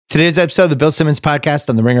Today's episode of the Bill Simmons Podcast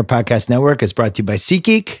on the Ringer Podcast Network is brought to you by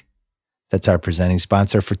SeatGeek. That's our presenting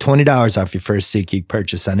sponsor. For $20 off your first SeatGeek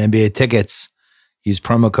purchase on NBA tickets, use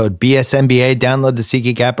promo code BSNBA. Download the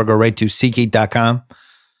SeatGeek app or go right to SeatGeek.com.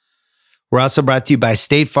 We're also brought to you by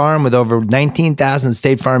State Farm. With over 19,000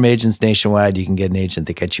 State Farm agents nationwide, you can get an agent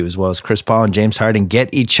that gets you as well as Chris Paul and James Harden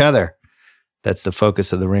get each other. That's the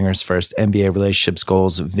focus of the Ringer's first NBA relationships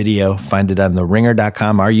goals video. Find it on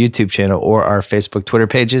theringer.com, our YouTube channel, or our Facebook, Twitter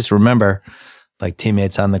pages. Remember, like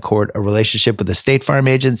teammates on the court, a relationship with a State Farm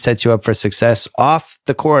agent sets you up for success off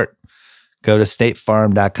the court. Go to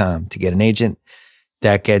statefarm.com to get an agent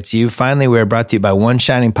that gets you. Finally, we're brought to you by One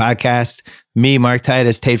Shining Podcast. Me, Mark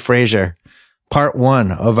Titus, Tate Frazier. Part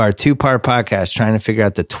one of our two-part podcast trying to figure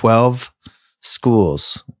out the 12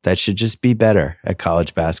 schools that should just be better at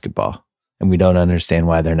college basketball. And we don't understand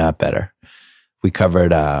why they're not better. We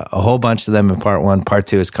covered a whole bunch of them in part one. Part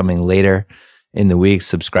two is coming later in the week.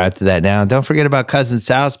 Subscribe to that now. And don't forget about Cousin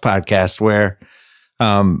Sal's podcast, where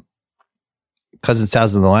Cousin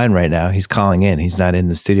Sal's on the line right now. He's calling in. He's not in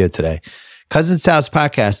the studio today. Cousin Sal's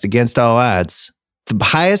podcast, Against All Odds, the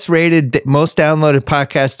highest rated, most downloaded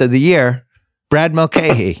podcast of the year, Brad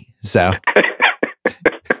Mulcahy. So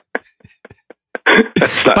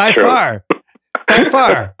by true.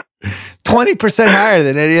 far. 20% higher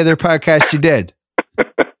than any other podcast you did.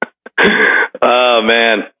 Oh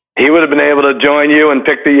man, he would have been able to join you and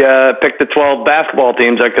pick the 12 basketball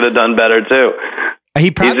teams. I could have done better too.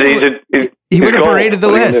 He probably he would have berated the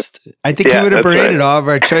list. I think he would have berated all of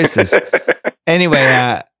our choices.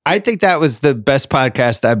 Anyway, I think that was the best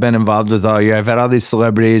podcast I've been involved with all year. I've had all these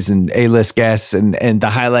celebrities and A-list guests, and the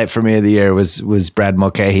highlight for me of the year was Brad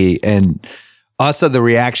Mulcahy, and also the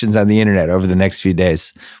reactions on the internet over the next few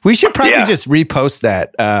days. We should probably just repost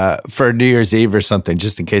that for New Year's Eve or something,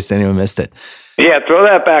 just in case anyone missed it. Yeah, throw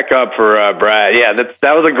that back up for Brad. Yeah,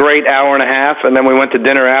 that was a great hour and a half, and then we went to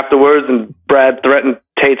dinner afterwards, and Brad threatened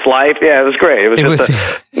Tate's life. Yeah, it was great. It was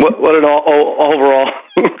what an overall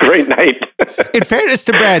great night. In fairness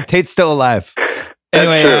to Brad, Tate's still alive.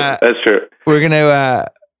 Anyway, that's true. We're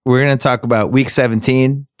gonna talk about Week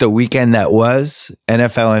 17, the weekend that was,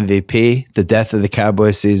 NFL MVP, the death of the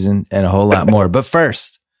Cowboys season, and a whole lot more. But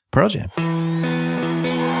first, Pearl Jam.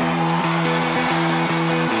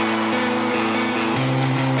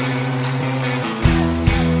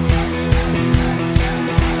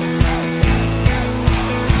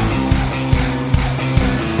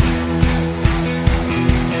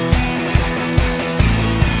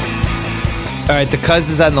 All right, the Cuz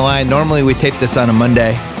is on the line. Normally we tape this on a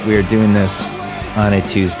Monday. We are doing this on a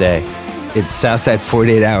Tuesday. It's Southside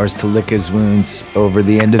 48 hours to lick his wounds over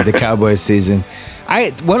the end of the Cowboys season.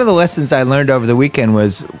 One of the lessons I learned over the weekend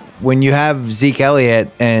was when you have Zeke Elliott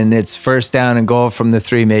and it's first down and goal from the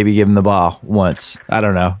 3, maybe give him the ball once. I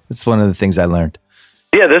don't know. It's one of the things I learned.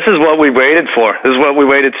 Yeah, this is what we waited for. This is what we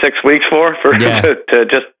waited 6 weeks for to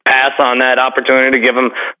just pass on that opportunity to give him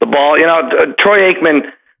the ball. You know, Troy Aikman,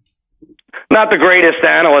 not the greatest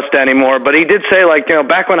analyst anymore, but he did say,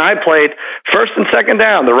 back when I played, first and second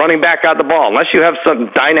down, the running back got the ball. Unless you have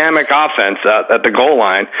some dynamic offense at the goal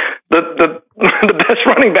line, the best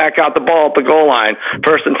running back got the ball at the goal line,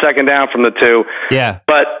 first and second down from the 2. Yeah.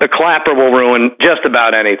 But the clapper will ruin just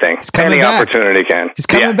about anything. Any back. Opportunity can. He's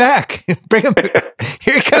coming back. Bring him.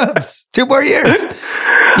 Here he comes. 2 more years.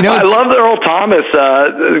 I love the Earl Thomas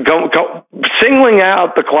singling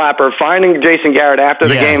out the clapper, finding Jason Garrett after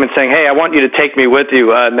the game and saying, "Hey, I want you to take me with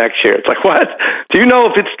you next year." It's like, what? Do you know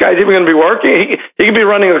if this guy's even going to be working? He could be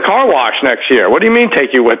running a car wash next year. What do you mean,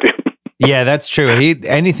 take you with you? Yeah, that's true.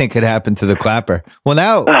 Anything could happen to the clapper. Well,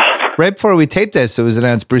 now, right before we taped this, it was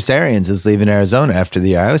announced Bruce Arians is leaving Arizona after the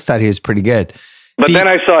year. I always thought he was pretty good. But then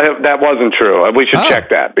I saw that wasn't true. We should check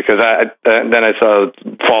that because then I saw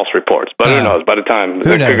false reports. But who knows? By the time it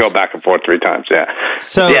could go back and forth 3 times. Yeah.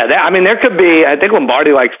 So there could be. I think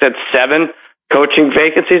Lombardi said 7 coaching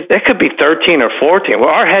vacancies. There could be 13 or 14. Well,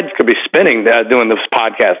 our heads could be spinning doing this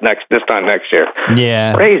podcast this time next year.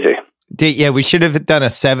 Yeah, crazy. Yeah, we should have done a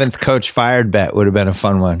 7th coach fired bet. Would have been a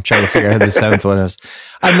fun one. Trying to figure out who the 7th one is.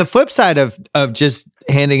 On the flip side of just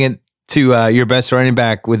handing it to your best running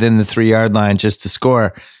back within the 3-yard line just to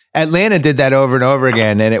score, Atlanta did that over and over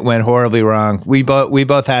again, and it went horribly wrong. We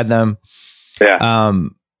both had them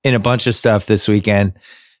in a bunch of stuff this weekend.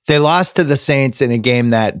 They lost to the Saints in a game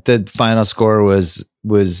that the final score was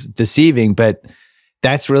deceiving, but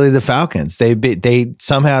that's really the Falcons. They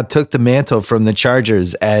somehow took the mantle from the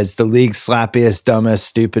Chargers as the league's slappiest, dumbest,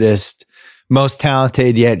 stupidest, most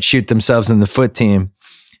talented, yet shoot themselves in the foot team.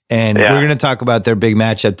 And we're going to talk about their big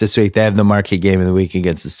matchup this week. They have the marquee game of the week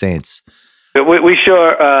against the Saints. We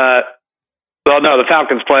sure Well, no, the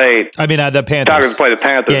Falcons play. The Panthers. Falcons play the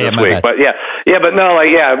Panthers this week. Bad. But but no,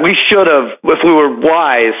 we should have, if we were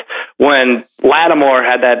wise, when Lattimore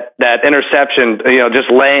had that interception,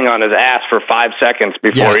 just laying on his ass for 5 seconds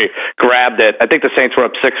before he grabbed it. I think the Saints were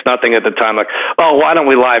up 6-0 at the time. Like, why don't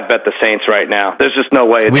we live bet the Saints right now? There's just no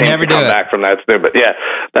way we never come back from that. But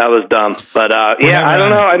that was dumb. But I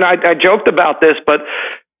don't know. And I joked about this, but.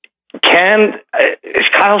 Is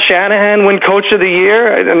Kyle Shanahan win Coach of the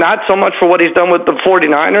Year? Not so much for what he's done with the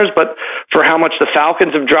 49ers, but for how much the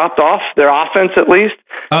Falcons have dropped off their offense, at least.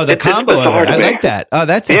 Oh, the combo of it. I like that. Oh,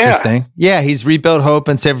 that's interesting. Yeah, he's rebuilt hope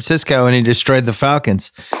in San Francisco, and he destroyed the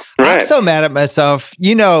Falcons. Right. I'm so mad at myself.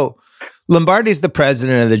 Lombardi's the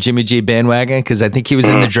president of the Jimmy G bandwagon because I think he was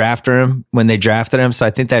in the draft room when they drafted him, so I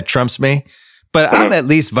think that trumps me. But I'm at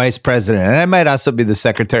least vice president, and I might also be the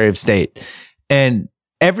Secretary of State. And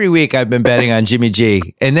every week I've been betting on Jimmy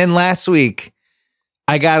G. And then last week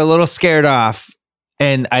I got a little scared off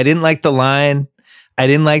and I didn't like the line. I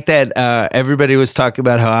didn't like that everybody was talking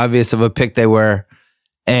about how obvious of a pick they were.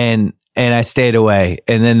 And I stayed away.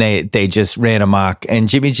 And then they just ran amok. And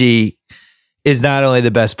Jimmy G is not only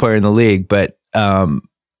the best player in the league, but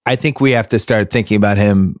I think we have to start thinking about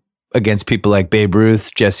him against people like Babe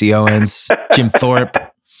Ruth, Jesse Owens, Jim Thorpe,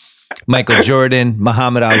 Michael Jordan,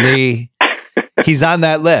 Muhammad Ali. He's on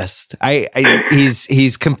that list.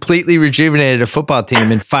 He's completely rejuvenated a football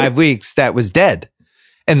team in 5 weeks that was dead,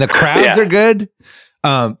 and the crowds are good.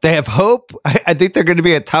 They have hope. I think they're going to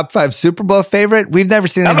be a top 5 Super Bowl favorite. We've never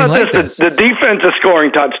seen anything like this. The defense is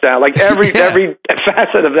scoring touchdown. Like every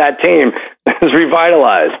facet of that team is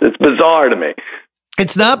revitalized. It's bizarre to me.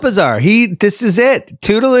 It's not bizarre. This is it.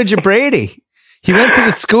 Tutelage of Brady. He went to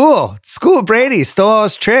the school of Brady, stole all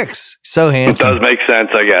his tricks. So handsome. It does make sense,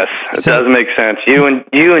 I guess. It does make sense. You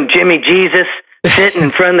and Jimmy Jesus sitting in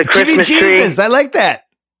front of the Christmas tree. Jimmy Jesus, I like that.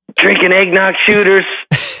 Drinking eggnog shooters.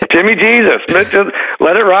 Jimmy Jesus,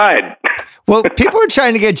 let it ride. Well, people are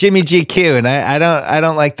trying to get Jimmy GQ, and I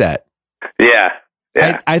don't like that. Yeah.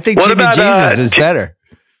 I think Jimmy Jesus is better.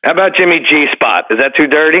 How about Jimmy G Spot? Is that too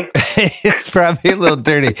dirty? It's probably a little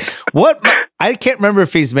dirty. I can't remember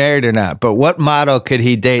if he's married or not, but what model could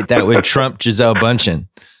he date that would trump Gisele Bündchen?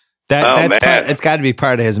 It's got to be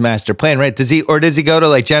part of his master plan, right? Does he go to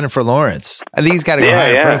like Jennifer Lawrence? I think he's got to go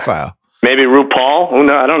higher profile. Maybe RuPaul? Oh,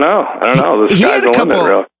 no, I don't know. The sky's the limit,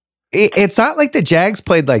 really. It's not like the Jags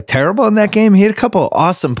played like terrible in that game. He had a couple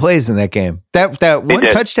awesome plays in that game. That one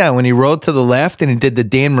touchdown when he rolled to the left and he did the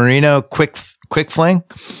Dan Marino quick fling.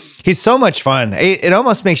 He's so much fun. It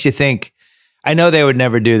almost makes you think, I know they would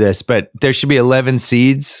never do this, but there should be 11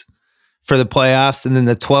 seeds for the playoffs. And then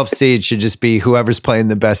the 12th seed should just be whoever's playing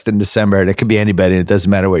the best in December. And it could be anybody. It doesn't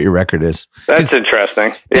matter what your record is. That's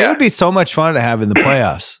interesting. It would be so much fun to have in the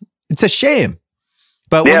playoffs. It's a shame.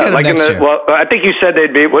 But we'll get them next year. Well, I think you said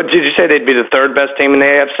they'd be, what did you say? They'd be the 3rd best team in the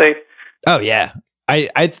AFC? Oh, yeah.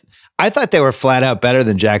 I thought they were flat out better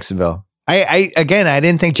than Jacksonville. I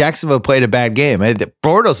didn't think Jacksonville played a bad game.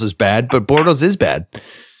 Bortles was bad, but Bortles is bad.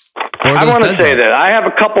 I want to say that I have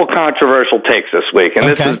a couple controversial takes this week, and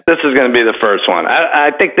this is going to be the first one.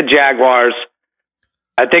 I think the Jaguars.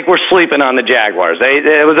 I think we're sleeping on the Jaguars.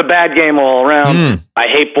 It was a bad game all around. I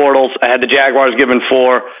hate Bortles. I had the Jaguars given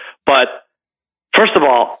 4, but first of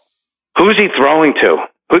all, who's he throwing to?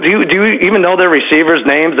 Do you even know their receivers'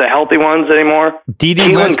 names, the healthy ones anymore?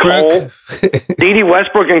 D.D. Westbrook. D.D.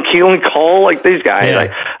 Westbrook and Keelan Cole, like these guys. Yeah.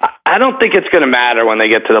 Like, I don't think it's going to matter when they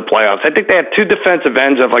get to the playoffs. I think they have 2 defensive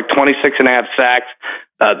ends of like 26.5 sacks.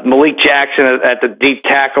 Malik Jackson at the deep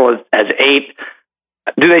tackle has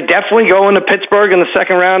 8. Do they definitely go into Pittsburgh in the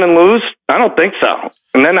second round and lose? I don't think so.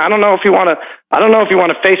 And then I don't know if you want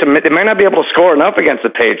to face them. They may not be able to score enough against the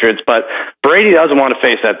Patriots, but Brady doesn't want to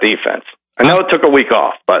face that defense. I know it took a week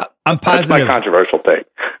off, but I'm positive. That's my controversial take.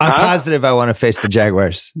 I'm positive I want to face the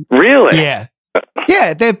Jaguars. Really? Yeah.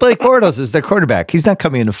 Yeah, they have Blake Bortles as their quarterback. He's not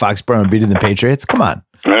coming into Foxborough and beating the Patriots. Come on.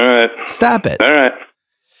 All right. Stop it. All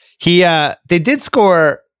right. They did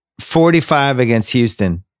score 45 against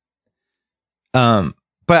Houston. But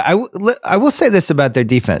I will say this about their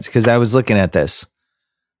defense, because I was looking at this.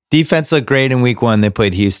 Defense looked great in week 1. They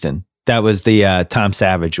played Houston. That was the Tom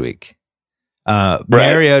Savage week.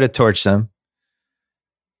 Mariota torched them.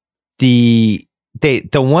 The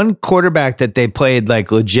one quarterback that they played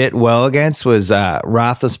like legit well against was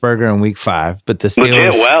Roethlisberger in week 5. But the Steelers,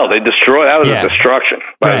 legit well, they destroyed. That was a destruction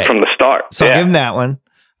from the start. So I'll give them that one.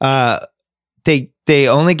 They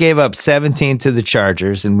only gave up 17 to the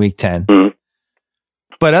Chargers in week 10. Mm-hmm.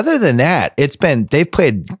 But other than that, they've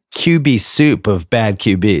played QB soup of bad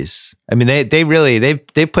QBs. I mean,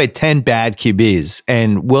 they played 10 bad QBs,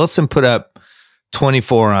 and Wilson put up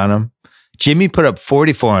 24 on them. Jimmy put up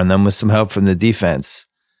 44 on them with some help from the defense.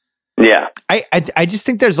 Yeah. I just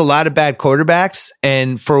think there's a lot of bad quarterbacks,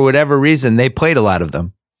 and for whatever reason, they played a lot of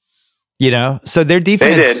them. So their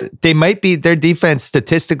defense, their defense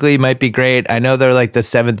statistically might be great. I know they're like the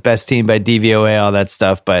 7th best team by DVOA, all that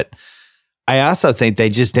stuff, but I also think they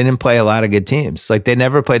just didn't play a lot of good teams. Like they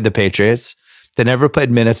never played the Patriots. They never played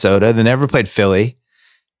Minnesota. They never played Philly.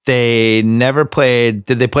 They never played,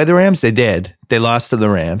 did they play the Rams? They did. They lost to the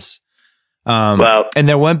Rams. And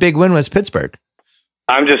their one big win was Pittsburgh.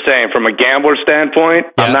 I'm just saying, from a gambler standpoint,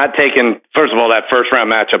 I'm not taking, first of all, that first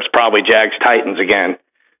round matchup's probably Jags-Titans again.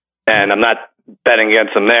 And I'm not betting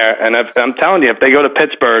against them there. And I'm telling you, if they go to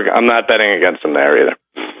Pittsburgh, I'm not betting against them there either.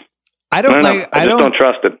 I don't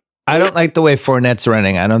trust it. I don't like the way Fournette's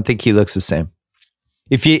running. I don't think he looks the same.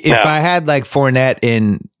 If I had like Fournette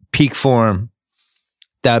in peak form,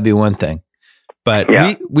 that would be one thing. But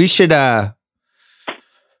we should go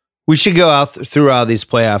out through all these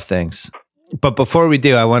playoff things. But before we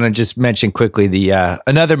do, I want to just mention quickly the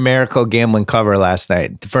another miracle gambling cover last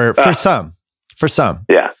night for some.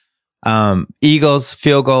 Yeah. Eagles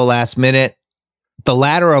field goal last minute. The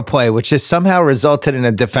lateral play, which has somehow resulted in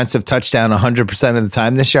a defensive touchdown 100% of the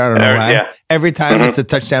time this year. I don't know why. Yeah. Every time it's a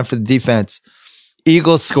touchdown for the defense.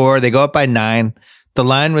 Eagles score. They go up by 9. The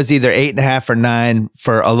line was either 8.5 or 9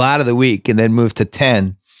 for a lot of the week and then moved to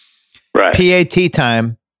 10. Right. PAT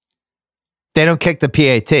time. They don't kick the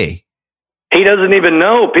PAT. He doesn't even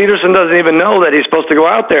know. Peterson doesn't even know that he's supposed to go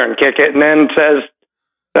out there and kick it, and then says,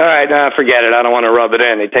 all right, forget it. I don't want to rub it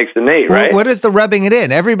in. He takes the knee, right? What is the rubbing it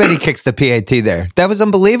in? Everybody kicks the PAT there. That was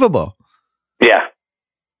unbelievable. Yeah.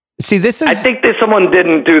 See, this is... I think that someone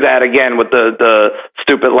didn't do that again with the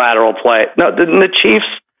stupid lateral play. No, the Chiefs...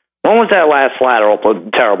 When was that last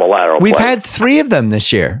terrible lateral play? We've had 3 of them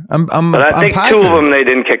this year. But I think positive. 2 of them, they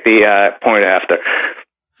didn't kick the point after.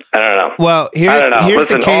 I don't know. Well, I don't know.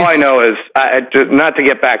 Here's Listen, the case. all I know is, not to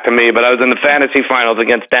get back to me, but I was in the fantasy finals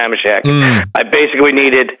against Damashek. I basically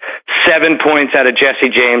needed 7 points out of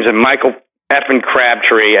Jesse James and Michael effing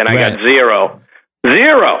Crabtree, and I got 0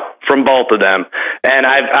 from both of them. And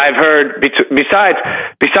I've heard, besides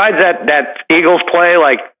that Eagles play,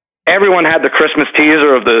 like, everyone had the Christmas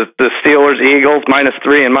teaser of the Steelers Eagles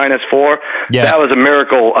 -3 and -4. Yeah. That was a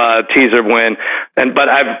miracle teaser win. But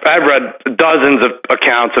I've read dozens of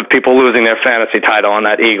accounts of people losing their fantasy title on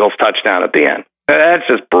that Eagles touchdown at the end. That's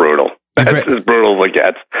just brutal. That's as brutal as it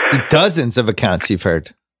gets. Dozens of accounts you've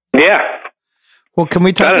heard. Yeah. Well, can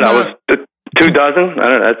we talk about... 2 dozen? I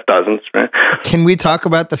don't know. That's dozens, right? Can we talk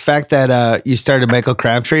about the fact that you started Michael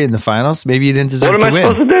Crabtree in the finals? Maybe you didn't deserve to win. What am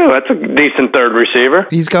I supposed to do? That's a decent third receiver.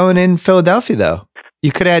 He's going in Philadelphia, though.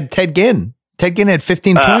 You could have had Ted Ginn. Ted Ginn had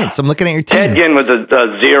 15 points. I'm looking at your team. Ted Ginn was a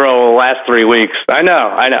 0 last 3 weeks. I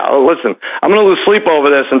know. Listen, I'm going to lose sleep over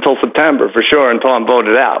this until September for sure, until I'm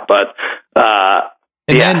voted out. But,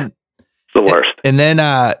 then, it's the worst. And then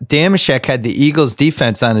Damashek had the Eagles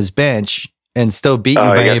defense on his bench and still beat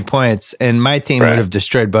you by 8 points. And my team would have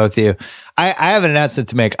destroyed both of you. I have an announcement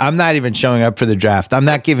to make. I'm not even showing up for the draft. I'm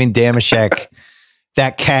not giving Damashek,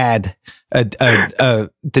 that cad, the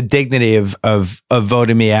dignity of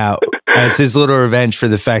voting me out as his little revenge for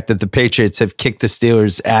the fact that the Patriots have kicked the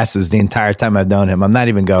Steelers' asses the entire time I've known him. I'm not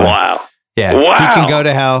even going. Wow. Yeah. Wow. He can go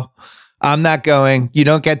to hell. I'm not going. You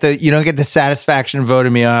don't get the satisfaction of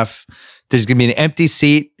voting me off. There's going to be an empty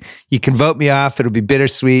seat. You can vote me off. It'll be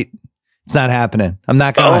bittersweet. It's not happening. I'm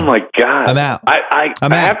not going. Oh my God. I'm out. I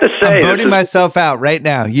out. have to say, I'm voting myself out right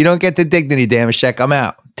now. You don't get the dignity, Damashek. I'm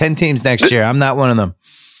out. 10 teams next year. I'm not one of them.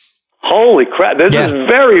 Holy crap. This is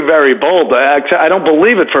very, very bold. I don't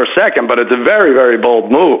believe it for a second, but it's a very, very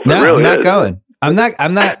bold move. No, really I'm not going.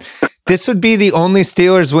 I'm not. This would be the only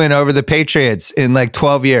Steelers win over the Patriots in like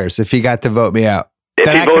 12 years if he got to vote me out. If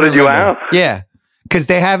he voted you out? Yeah. Because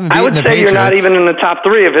they haven't beaten the Patriots. I would say you're not even in the top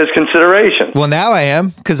 3 of his consideration. Well, now I am,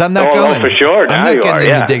 because I'm not going. Oh, for sure. Now I'm not you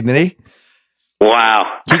getting are, any dignity. Wow.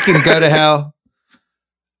 He can go to hell,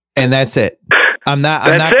 and that's it. I'm not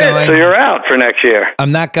going. So you're out for next year.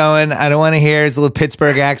 I'm not going. I don't want to hear his little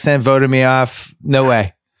Pittsburgh accent voting me off. No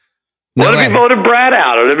way. What if he voted Brad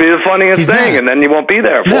out? It'll be the funniest thing, and then he won't be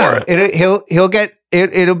there for it. He'll get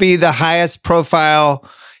it. It'll be the highest profile.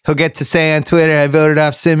 He'll get to say on Twitter, I voted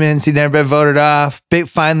off Simmons. He never been voted off.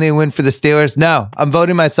 Finally a win for the Steelers. No, I'm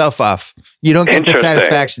voting myself off. You don't get the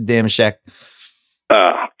satisfaction, Damashek.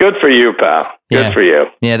 Good for you, pal. Good for you.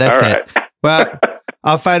 Yeah, that's it. Well,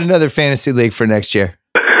 I'll find another fantasy league for next year.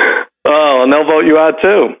 Oh, and they'll vote you out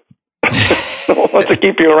too. wants to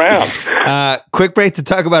keep you around. Quick break to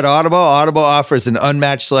talk about Audible. Audible offers an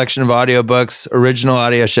unmatched selection of audiobooks, original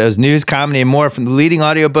audio shows, news, comedy, and more from the leading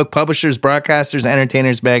audiobook publishers, broadcasters,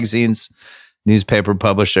 entertainers, magazines, newspaper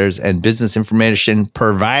publishers, and business information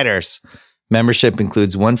providers. Membership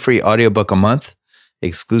includes one free audiobook a month,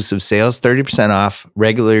 exclusive sales, 30% off,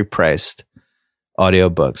 regularly priced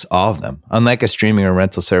audiobooks, all of them. Unlike a streaming or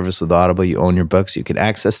rental service with Audible, you own your books. You can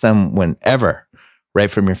access them whenever,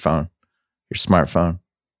 right from your phone, your smartphone,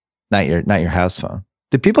 not your house phone.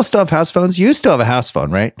 Do people still have house phones? You still have a house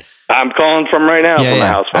phone, right? I'm calling from right now from the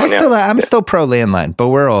house phone. I'm still pro landline, but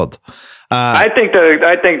we're old. I think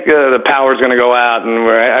the power's going to go out, and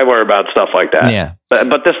I worry about stuff like that. Yeah,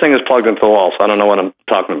 but this thing is plugged into the wall, so I don't know what I'm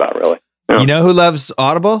talking about, really. You know who loves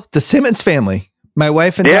Audible? The Simmons family. My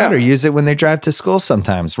wife and daughter use it when they drive to school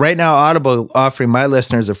sometimes. Right now, Audible offering my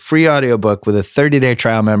listeners a free audiobook with a 30-day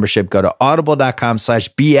trial membership. Go to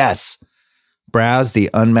audible.com/BS. Browse the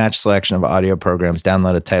unmatched selection of audio programs.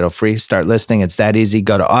 Download a title free. Start listening. It's that easy.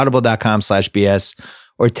 Go to audible.com/BS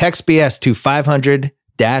or text BS to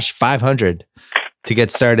 500-500 to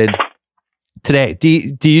get started today. Do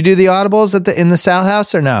you do the Audibles in the Sal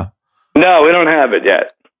house or no? No, we don't have it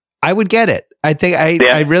yet. I would get it. I think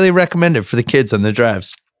I really recommend it for the kids on the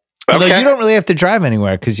drives. Although you don't really have to drive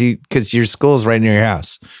anywhere because your school's right near your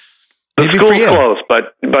house. The school's close,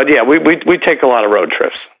 but yeah, we take a lot of road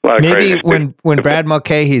trips. Maybe when Brad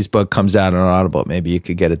Mulcahy's book comes out on Audible, maybe you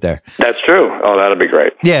could get it there. That's true. Oh, that'll be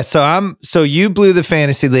great. Yeah, so you blew the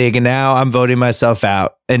fantasy league, and now I'm voting myself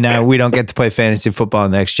out, and now we don't get to play fantasy football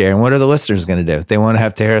next year. And what are the listeners going to do? They want to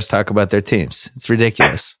have to hear us talk about their teams. It's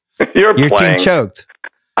ridiculous. Your team choked.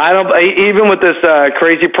 I don't. Even with this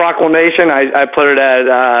crazy proclamation, I put it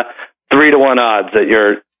at 3-1 odds that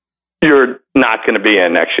you're not going to be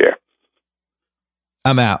in next year.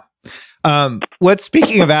 I'm out.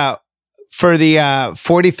 Speaking of out, for the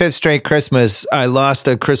 45th straight Christmas, I lost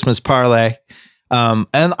a Christmas parlay.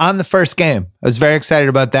 And on the first game, I was very excited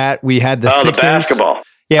about that. We had the Sixers. The basketball.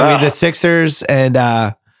 Yeah, we had the Sixers and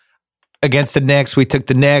against the Knicks. We took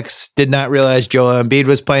the Knicks. Did not realize Joel Embiid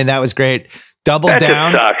was playing. That was great. Double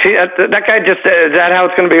down. Just sucks. That guy is that how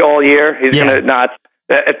it's going to be all year? He's going to not.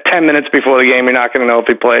 At 10 minutes before the game, you're not going to know if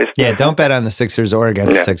he plays. Yeah, don't bet on the Sixers or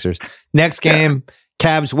against the Sixers. Next game,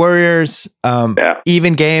 Cavs Warriors.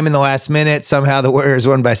 Even game in the last minute. Somehow the Warriors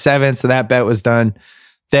won by 7, so that bet was done.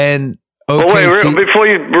 Then OKC. Wait, before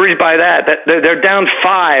you read by that, they're down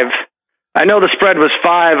 5. I know the spread was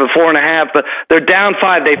 5 or 4.5, but they're down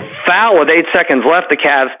 5. They foul with 8 seconds left, the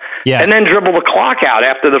Cavs, and then dribble the clock out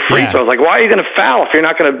after the free throws. Like, why are you going to foul if you're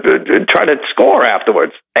not going to try to score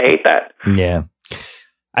afterwards? I hate that. Yeah.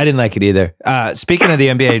 I didn't like it either. Speaking of the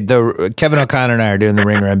NBA, Kevin O'Connor and I are doing the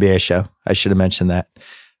Ringer NBA show. I should have mentioned that.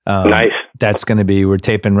 Nice. That's going to be, we're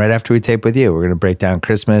taping right after we tape with you. We're going to break down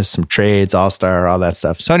Christmas, some trades, All-Star, all that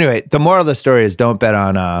stuff. So anyway, the moral of the story is don't bet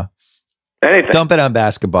on anything. Don't bet on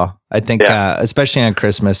basketball. I think, especially on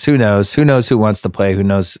Christmas, who knows? Who knows who wants to play? Who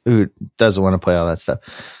knows who doesn't want to play? All that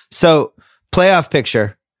stuff. So playoff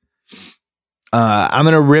picture. I'm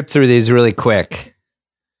going to rip through these really quick.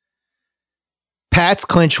 Pats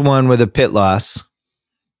clinch one with a Pitt loss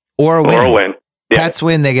or a win. Yeah. Pats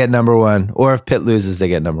win, they get number 1. Or if Pitt loses, they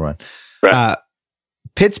get number 1. Right.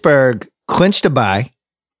 Pittsburgh clinched a bye,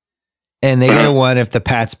 and they get a 1 if the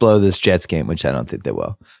Pats blow this Jets game, which I don't think they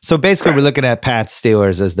will. So basically, we're looking at Pats,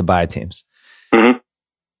 Steelers as the bye teams. Mm-hmm.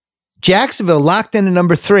 Jacksonville locked into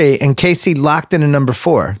number 3, and KC locked into number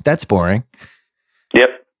 4. That's boring. Yep.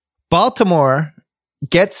 Baltimore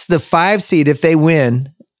gets the 5 seed if they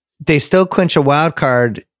win. They still clinch a wild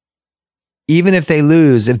card, even if they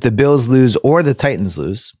lose, if the Bills lose or the Titans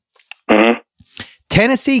lose. Mm-hmm.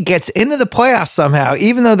 Tennessee gets into the playoffs somehow,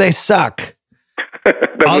 even though they suck.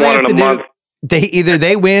 All they have to do,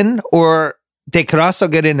 they win, or they could also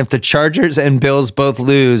get in if the Chargers and Bills both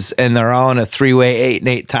lose, and they're all in a 3-way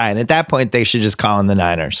 8-8 tie. And at that point, they should just call in the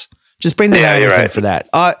Niners. Just bring the Niners in for that.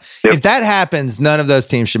 If that happens, none of those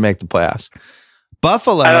teams should make the playoffs.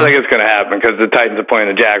 Buffalo. I don't think it's going to happen because the Titans are playing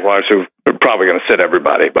the Jaguars, who are probably going to sit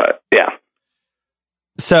everybody. But yeah.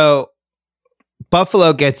 So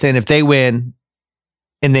Buffalo gets in if they win,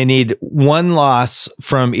 and they need 1 loss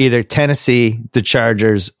from either Tennessee, the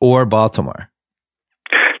Chargers, or Baltimore.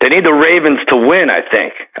 They need the Ravens to win, I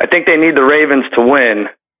think. I think they need the Ravens to win.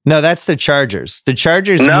 No, that's the Chargers. The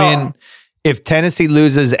Chargers win if Tennessee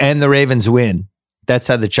loses and the Ravens win. That's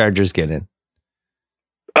how the Chargers get in.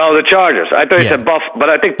 Oh, the Chargers. I thought you said but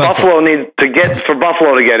I think Buffalo needs to get, for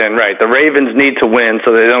Buffalo to get in, right. The Ravens need to win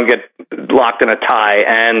so they don't get locked in a tie,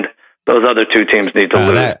 and those other 2 teams need to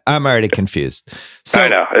lose. I'm already confused. So, I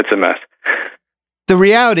know. It's a mess. The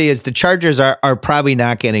reality is the Chargers are probably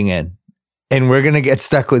not getting in. And we're going to get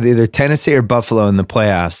stuck with either Tennessee or Buffalo in the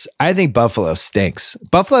playoffs. I think Buffalo stinks.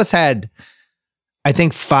 Buffalo's had, I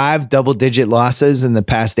think, 5 double-digit losses in the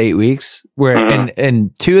past 8 weeks, where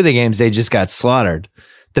in 2 of the games they just got slaughtered.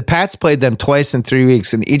 The Pats played them twice in 3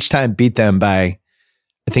 weeks, and each time beat them by,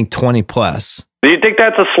 I think, 20 plus. Do you think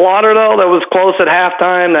that's a slaughter, though, that was close at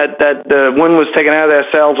halftime, that the wind was taken out of their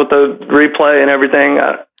sails with the replay and everything?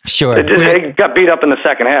 Sure. They got beat up in the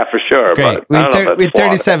second half for sure. Great. But we had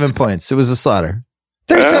 37 points. It was a slaughter.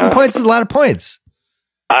 37 points is a lot of points.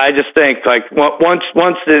 I just think, like, once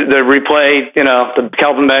the replay, the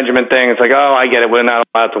Kelvin Benjamin thing, it's like, oh, I get it. We're not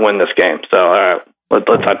allowed to win this game. So, all right, let's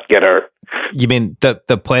not get hurt. You mean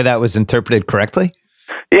the play that was interpreted correctly?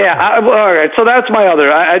 Yeah. All right. So that's my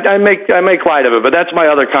other. I make light of it, but that's my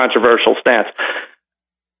other controversial stance.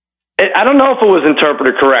 I don't know if it was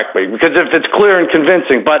interpreted correctly, because if it's clear and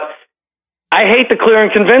convincing, but I hate the clear and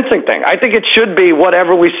convincing thing. I think it should be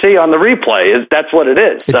whatever we see on the replay. That's what it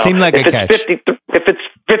is. It seemed like a catch. If it's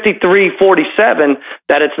 53-47,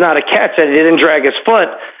 that it's not a catch, that he didn't drag his foot,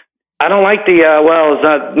 I don't like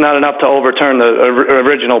it's not enough to overturn the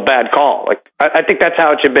original bad call. Like, I think that's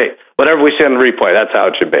how it should be. Whatever we see on the replay, that's how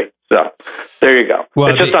it should be. So there you go. Well,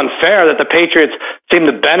 it's just unfair that the Patriots seem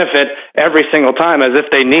to benefit every single time as if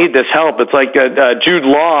they need this help. It's like Jude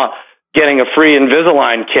Law getting a free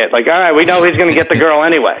Invisalign kit. Like, all right, we know he's going to get the girl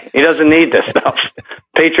anyway. He doesn't need this stuff.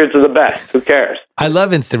 Patriots are the best. Who cares? I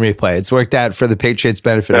love instant replay. It's worked out for the Patriots'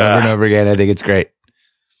 benefit over and over again. I think it's great.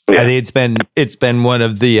 Yeah. I think it's been one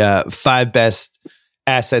of the 5 best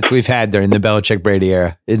assets we've had during the Belichick Brady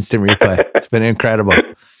era. Instant replay. It's been incredible.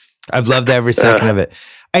 I've loved every second of it.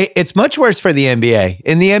 It's much worse for the NBA.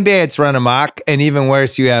 In the NBA, it's run amok, and even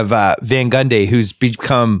worse, you have Van Gundy, who's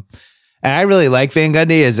become. And I really like Van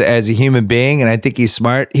Gundy as a human being, and I think he's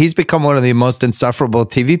smart. He's become one of the most insufferable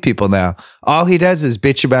TV people now. All he does is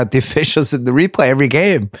bitch about the officials in the replay every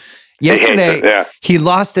game. Yesterday, he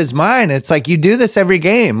lost his mind. It's like, you do this every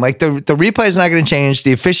game. Like, the replay is not going to change.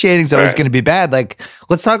 The officiating is always going to be bad. Like,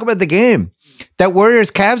 let's talk about the game. That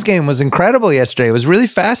Warriors-Cavs game was incredible yesterday. It was really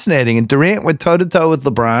fascinating. And Durant went toe-to-toe with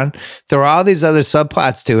LeBron. There were all these other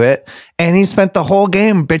subplots to it. And he spent the whole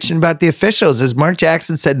game bitching about the officials. As Mark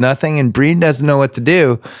Jackson said nothing and Breen doesn't know what to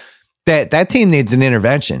do, that team needs an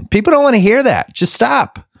intervention. People don't want to hear that. Just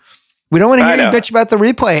stop. We don't want to hear you bitch about the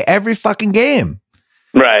replay every fucking game.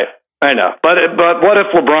 Right. I know. But what if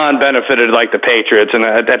LeBron benefited like the Patriots and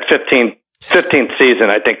at 15th season,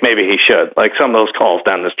 I think maybe he should. Like, some of those calls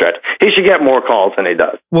down the stretch, he should get more calls than he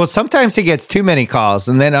does. Well, sometimes he gets too many calls,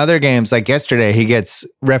 and then other games, like yesterday, he gets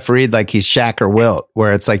refereed like he's Shaq or Wilt,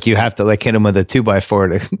 where it's like you have to like hit him with a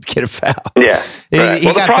 2x4 to get a foul. Yeah. Right.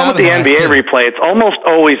 Well, the problem with the NBA replay, it's almost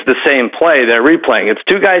always the same play they're replaying. It's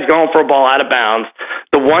 2 guys going for a ball out of bounds.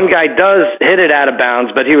 The one guy does hit it out of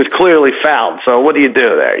bounds, but he was clearly fouled. So what do you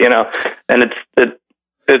do there? And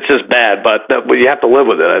it's just bad, but you have to live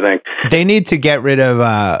with it, I think. They need to get rid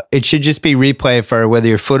of, it should just be replay for whether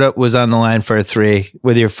your foot was on the line for a 3,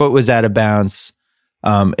 whether your foot was out of bounds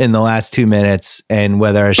in the last 2 minutes, and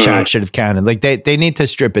whether a shot should have counted. Like, they need to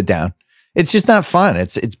strip it down. It's just not fun.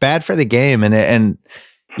 It's bad for the game. And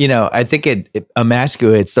I think it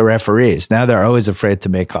emasculates the referees. Now they're always afraid to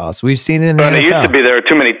make calls. We've seen it in the NFL. It used to be there are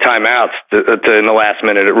too many timeouts in the last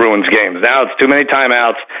minute. It ruins games. Now it's too many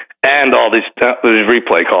timeouts and all these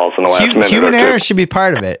replay calls in the last minute. Human error should be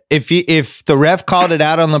part of it. If the ref called it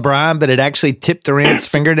out on LeBron, but it actually tipped Durant's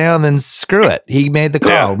fingernail, then screw it. He made the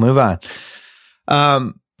call. Yeah. Move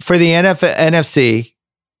on. For the NFC,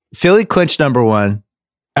 Philly clinched number 1.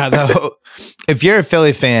 Although, if you're a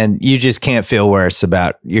Philly fan, you just can't feel worse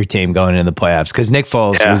about your team going into the playoffs, because Nick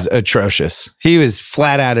Foles was atrocious. He was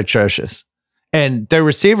flat out atrocious. And their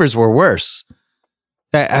receivers were worse.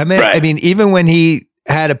 I mean, even when he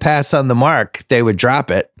had a pass on the mark, they would drop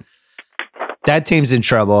it. That team's in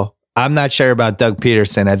trouble. I'm not sure about Doug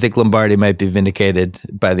Peterson. I think Lombardi might be vindicated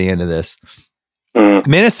by the end of this.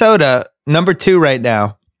 Minnesota, number 2 right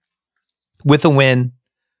now, with a win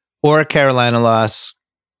or a Carolina loss.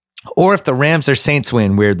 Or if the Rams or Saints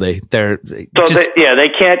win, weirdly, they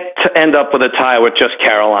can't end up with a tie with just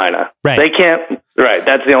Carolina. Right. They can't. Right.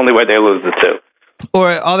 That's the only way they lose the 2.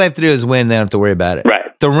 Or all they have to do is win. They don't have to worry about it.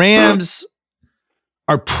 Right. The Rams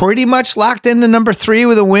are pretty much locked into number 3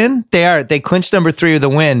 with a win. They are. They clinched number 3 with a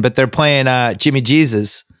win, but they're playing Jimmy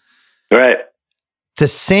Jesus. Right. The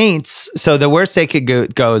Saints. So the worst they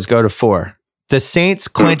could go is go to 4. The Saints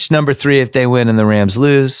clinch number 3 if they win and the Rams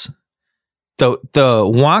lose. The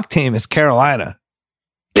wonk team is Carolina.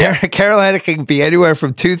 Yeah. Carolina can be anywhere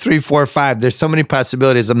from 2, 3, 4, 5. There's so many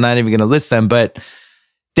possibilities. I'm not even going to list them, but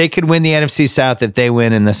They could win the NFC South if they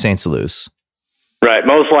win and the Saints lose. Right.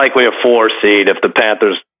 Most likely a 4 seed if the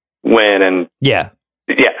Panthers win. And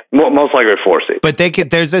most likely a 4 seed. But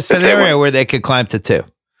there's a scenario where they could climb to 2.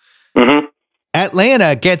 Mm-hmm.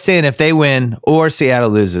 Atlanta gets in if they win or Seattle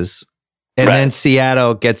loses. And then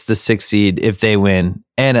Seattle gets the 6 seed if they win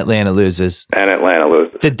and Atlanta loses.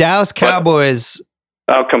 The Dallas Cowboys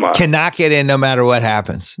cannot get in no matter what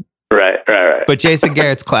happens. Right. But Jason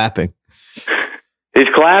Garrett's clapping. He's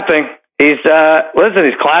clapping. He's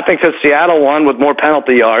clapping because Seattle won with more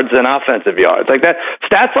penalty yards than offensive yards. Like that,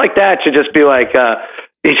 stats like that should just be like,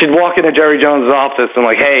 he should walk into Jerry Jones' office and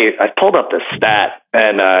like, hey, I pulled up this stat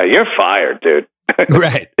and you're fired, dude.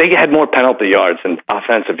 Right. They had more penalty yards than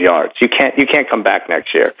offensive yards. You can't come back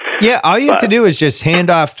next year. Yeah, all you have to do is just hand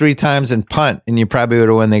off 3 times and punt, and you probably would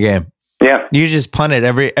have won the game. Yeah. You just punt it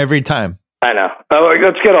every time. I know.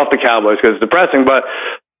 Let's get off the Cowboys because it's depressing, but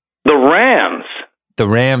the Rams. The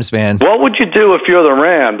Rams, man. What would you do if you're the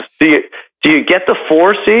Rams? Do you get the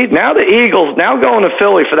 4 seed? Now the Eagles, going to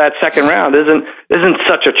Philly for that second round isn't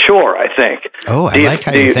such a chore, I think. Oh, I like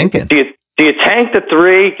how you're thinking. Do you tank the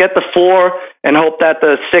 3, get the 4, and hope that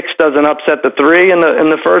the 6 doesn't upset the 3 in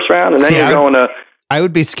the first round, and then you're going to? I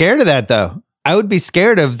would be scared of that, though. I would be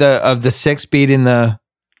scared of the 6 beating the.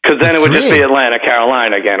 Because then it would just be Atlanta,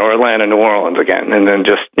 Carolina again, or Atlanta, New Orleans again, and then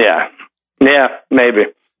just maybe.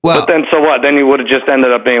 Well, but then so what? Then you would have just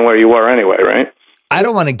ended up being where you were anyway, right? I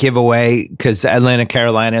don't want to give away because Atlanta,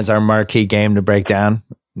 Carolina is our marquee game to break down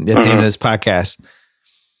at the end of this podcast.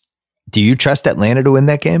 Do you trust Atlanta to win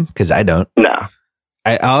that game? Because I don't. No.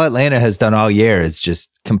 All Atlanta has done all year is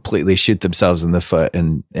just completely shoot themselves in the foot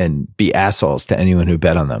and be assholes to anyone who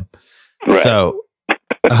bet on them. Right. So,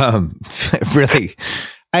 really,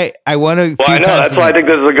 I want to. Well, I know that's why I think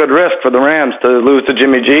this is a good risk for the Rams to lose to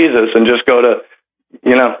Jimmy Jesus and just go to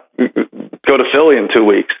Philly in 2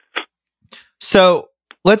 weeks. So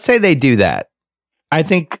let's say they do that. I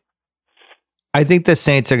think the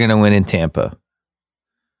Saints are going to win in Tampa.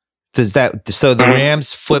 So the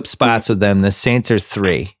Rams flip spots with them. The Saints are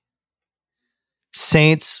 3.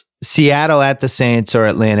 Seattle at the Saints or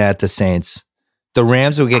Atlanta at the Saints. The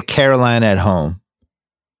Rams will get Carolina at home.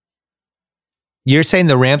 You're saying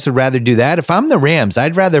the Rams would rather do that? If I'm the Rams,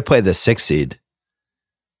 I'd rather play the 6 seed.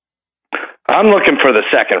 I'm looking for the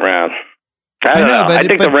second round. I don't know. I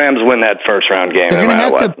think the Rams win that first round game. They're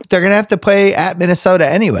going to have to play at Minnesota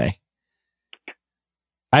anyway.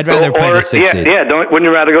 I'd rather play the 6 seed. Yeah. Wouldn't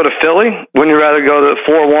you rather go to Philly? Wouldn't you rather go to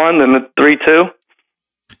 4-1 than the 3-2?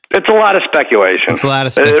 It's a lot of speculation. It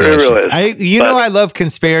really is. I love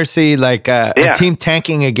conspiracy. Like a team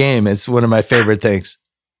tanking a game is one of my favorite things.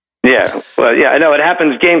 Yeah, well, I know it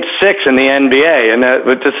happens game 6 in the NBA,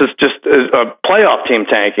 but this is just a playoff team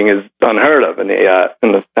tanking is unheard of in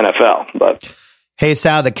the NFL. But hey,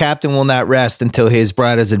 Sal, the captain will not rest until he has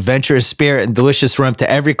brought his adventurous spirit and delicious rum to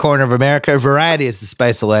every corner of America. Variety is the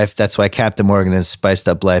spice of life. That's why Captain Morgan has spiced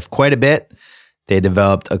up life quite a bit. They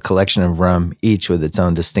developed a collection of rum, each with its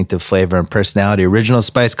own distinctive flavor and personality. Original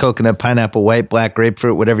spice, coconut, pineapple, white, black,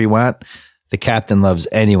 grapefruit, whatever you want. The captain loves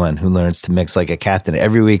anyone who learns to mix like a captain.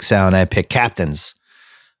 Every week, Sal and I pick captains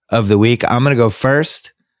of the week. I'm going to go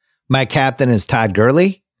first. My captain is Todd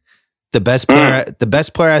Gurley, the best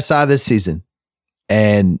player I saw this season.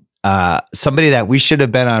 And somebody that we should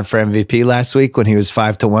have been on for MVP last week when he was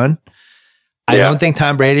 5-1. I don't think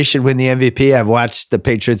Tom Brady should win the MVP. I've watched the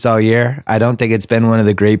Patriots all year. I don't think it's been one of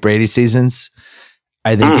the great Brady seasons.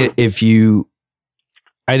 I think I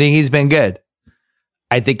think he's been good.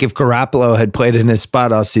 I think if Garoppolo had played in his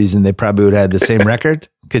spot all season, they probably would have had the same record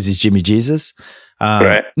because he's Jimmy Jesus.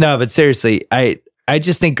 Right. No, but seriously, I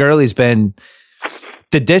just think Gurley's been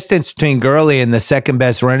the distance between Gurley and the second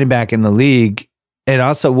best running back in the league, and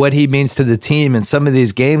also what he means to the team in some of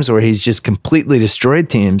these games where he's just completely destroyed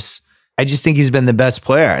teams. I just think he's been the best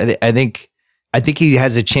player. I think he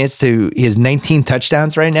has a chance to. He has 19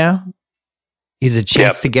 touchdowns right now. He's a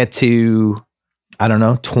chance to get to,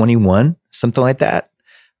 21, something like that.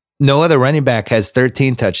 No other running back has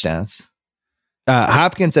 13 touchdowns.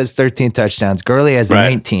 Hopkins has 13 touchdowns. Gurley has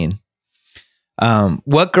 19.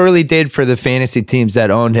 What Gurley did for the fantasy teams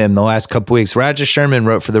that owned him the last couple weeks, Roger Sherman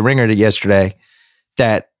wrote for The Ringer yesterday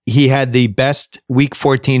that he had the best week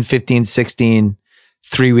 14, 15, 16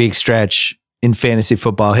 3-week stretch in fantasy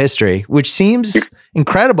football history, which seems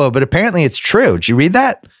incredible, but apparently it's true. Did you read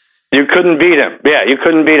that? You couldn't beat him. Yeah, you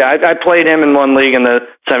couldn't beat him. I played him in one league in the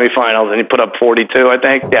semifinals, and he put up 42, I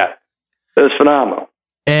think. Yeah, it was phenomenal.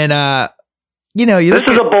 And, this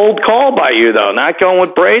is a bold call by you, though, not going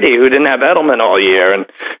with Brady, who didn't have Edelman all year, and,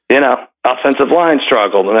 offensive line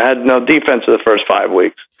struggled, and had no defense for the first 5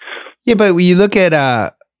 weeks. Yeah, but when you look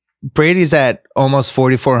at Brady's at almost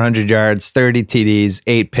 4,400 yards, 30 TDs,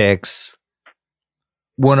 8 picks,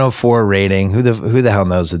 104 rating. Who the hell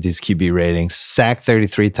knows with these QB ratings? Sacked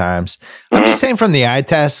 33 times. I'm just saying from the eye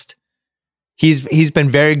test, he's been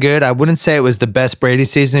very good. I wouldn't say it was the best Brady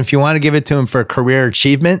season. If you want to give it to him for career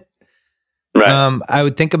achievement, right. I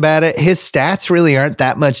would think about it. His stats really aren't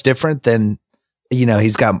that much different than,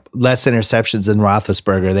 he's got less interceptions than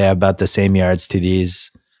Roethlisberger. They have about the same yards,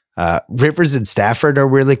 TDs. Rivers and Stafford are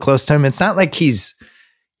really close to him. It's not like he's,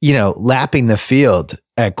 lapping the field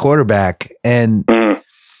at quarterback. And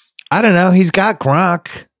I don't know. He's got Gronk.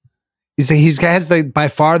 He has by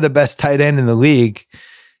far the best tight end in the league.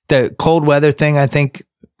 The cold weather thing, I think,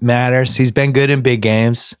 matters. He's been good in big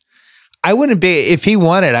games. If he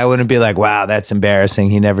won it, I wouldn't be like, wow, that's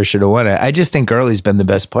embarrassing. He never should have won it. I just think Gurley's been the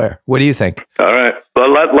best player. What do you think? All right.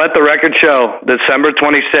 Well, let the record show, December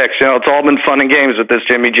 26th. It's all been fun and games with this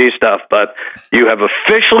Jimmy G stuff, but you have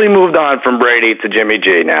officially moved on from Brady to Jimmy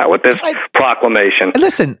G now with this proclamation.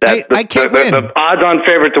 Listen, I can't win. The odds-on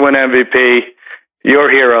favorite to win MVP,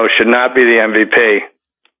 your hero should not be the MVP.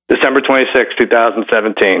 December 26th,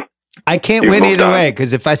 2017. I can't win either way,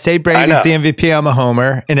 because if I say Brady's the MVP, I'm a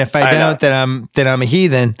homer, and if I don't, then I'm a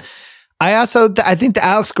heathen. I think the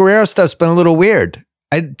Alex Guerrero stuff's been a little weird.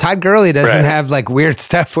 Todd Gurley doesn't have like weird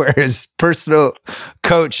stuff where his personal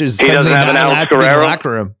coach is suddenly not allowed to be in the locker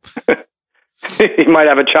room. He might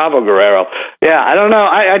have a Chavo Guerrero. Yeah, I don't know.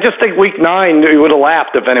 I just think week 9 he would have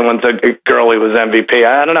laughed if anyone said Gurley was MVP.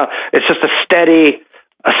 I don't know. It's just a steady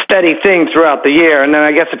thing throughout the year, and then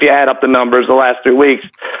I guess if you add up the numbers the last 3 weeks,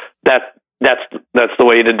 that's the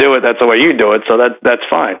way to do it. That's the way you do it. So that's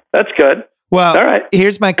fine. That's good. Well, all right.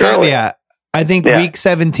 Here's my caveat. I think week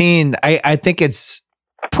 17, I think it's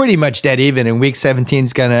pretty much dead even, and week 17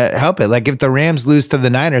 is going to help it. Like if the Rams lose to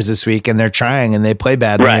the Niners this week and they're trying and they play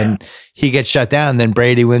badly and he gets shut down, then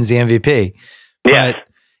Brady wins the MVP. Yeah. But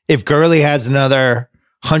if Gurley has another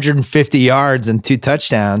 150 yards and 2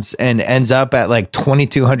 touchdowns and ends up at like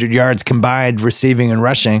 2,200 yards combined receiving and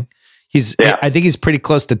rushing, I think he's pretty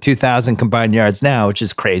close to 2,000 combined yards now, which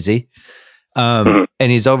is crazy. And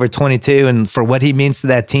he's over 22, and for what he means to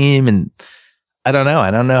that team, and I don't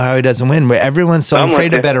know how he doesn't win. But everyone's so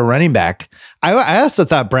afraid to bet a running back. I also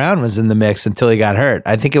thought Brown was in the mix until he got hurt.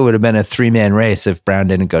 I think it would have been a 3-man race if Brown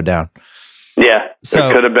didn't go down. Yeah, so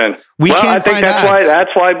it could have been. I think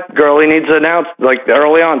that's why Gurley needs to announce like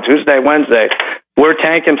early on, Tuesday, Wednesday. We're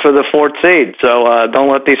tanking for the 4th seed, so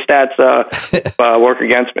don't let these stats work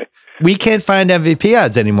against me. We can't find MVP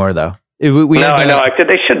odds anymore, though. I know.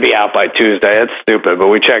 They should be out by Tuesday. That's stupid. But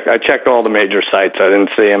I checked all the major sites. I didn't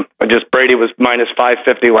see him. Brady was minus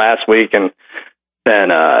 550 last week, and then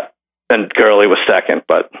Gurley was second.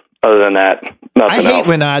 But other than that, nothing else. I hate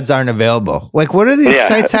when odds aren't available. Like, what do these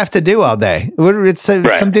sites have to do all day? It's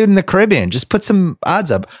some dude in the Caribbean. Just put some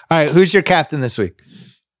odds up. All right, who's your captain this week?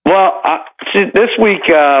 Well, this week,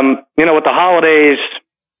 with the holidays,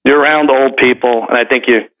 you're around old people, and I think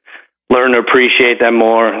you learn to appreciate them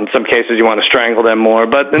more. In some cases, you want to strangle them more.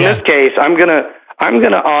 But in this case, I'm gonna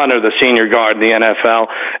honor the senior guard in the NFL,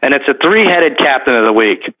 and it's a 3-headed captain of the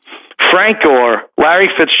week: Frank Gore, Larry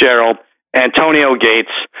Fitzgerald, Antonio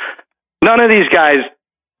Gates. None of these guys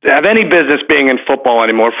have any business being in football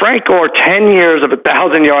anymore. Frank Gore, 10 years of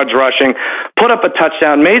 1,000 yards rushing, put up a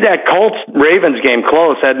touchdown, made that Colts-Ravens game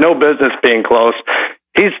close, had no business being close.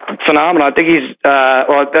 He's phenomenal. I think he's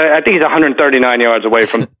 139 yards away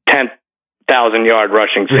from 10,000-yard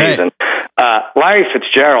rushing season. Larry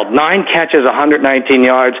Fitzgerald, 9 catches, 119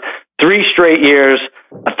 yards, 3 straight years,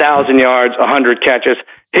 1,000 yards, 100 catches.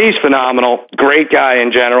 He's phenomenal. Great guy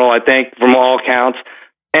in general, I think, from all accounts.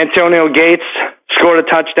 Antonio Gates scored a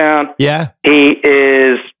touchdown. Yeah. He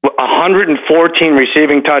is 114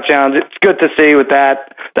 receiving touchdowns. It's good to see with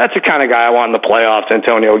that. That's the kind of guy I want in the playoffs,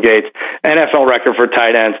 Antonio Gates. NFL record for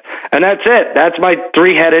tight ends. And that's it. That's my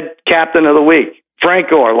 3-headed captain of the week.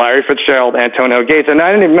 Frank Gore, Larry Fitzgerald, Antonio Gates. And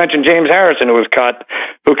I didn't even mention James Harrison, who was cut,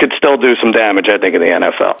 who could still do some damage, I think, in the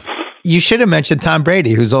NFL. You should have mentioned Tom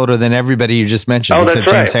Brady, who's older than everybody you just mentioned. Oh, that's right.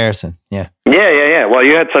 James Harrison. Yeah. Yeah. Well,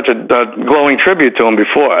 you had such a glowing tribute to him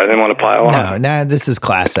before. I didn't want to pile on. No, this is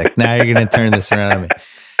classic. Now you're going to turn this around on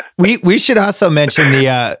me. We should also mention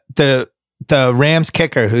the Rams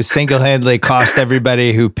kicker who single-handedly cost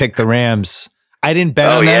everybody who picked the Rams. I didn't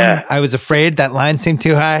bet on them. I was afraid that line seemed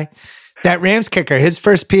too high. That Rams kicker, his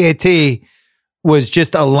first PAT was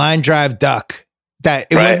just a line drive duck. That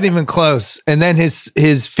it wasn't even close. And then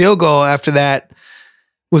his field goal after that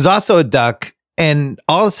was also a duck. And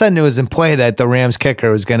all of a sudden it was in play that the Rams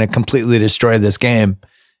kicker was going to completely destroy this game.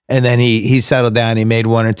 And then he settled down. He made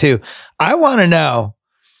 1 or 2. I want to know.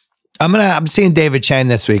 I'm seeing David Chang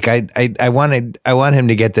this week. I want him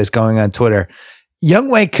to get this going on Twitter.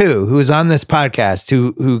 Younghoe Koo, who was on this podcast,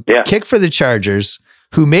 who kicked for the Chargers,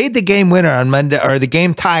 who made the game winner on Monday, or the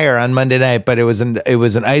game tire on Monday night, but it was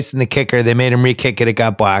an ice in the kicker. They made him re-kick it. It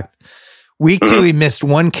got blocked. Week 2, he missed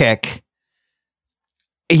one kick.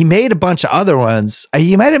 He made a bunch of other ones.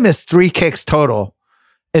 He might have missed 3 kicks total,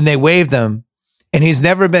 and they waived him, and he's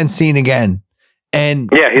never been seen again. And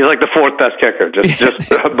he's like the 4th best kicker, just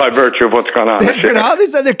by virtue of what's going on. There's been all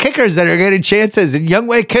these other kickers that are getting chances, and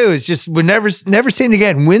Younghoe Koo is just we're never seen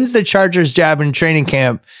again. Wins the Chargers job in training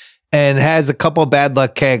camp, and has a couple bad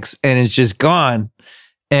luck kicks, and is just gone.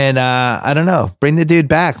 And I don't know, bring the dude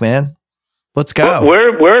back, man. Let's go.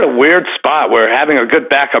 We're at a weird spot where having a good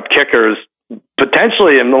backup kicker is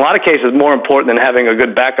potentially, in a lot of cases, more important than having a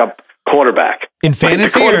good backup quarterback. In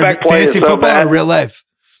fantasy, or fantasy football, or real life?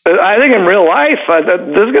 I think in real life,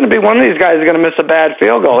 there's going to be one of these guys who's going to miss a bad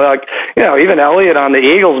field goal. Like, even Elliott on the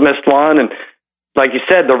Eagles missed one. And like you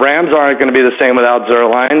said, the Rams aren't going to be the same without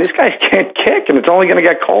Zuerlein. These guys can't kick, and it's only going to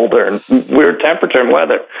get colder and weird temperature and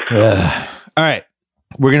weather. All right.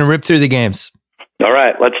 We're going to rip through the games. All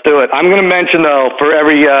right, let's do it. I'm going to mention, though, for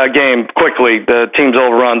every game, quickly, the teams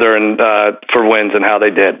over-under and for wins and how they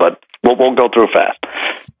did. But we'll go through fast.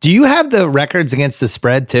 Do you have the records against the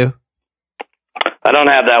spread, too? I don't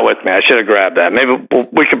have that with me. I should have grabbed that. Maybe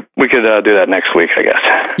we could do that next week, I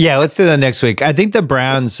guess. Yeah, let's do that next week. I think the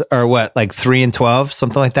Browns are like 3-12,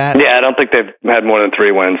 something like that. Yeah, I don't think they've had more than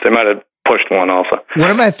 3 wins. They might have pushed one also.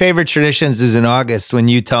 One of my favorite traditions is in August when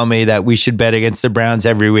you tell me that we should bet against the Browns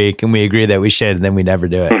every week, and we agree that we should, and then we never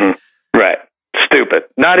do it. Mm-hmm. Right. Stupid.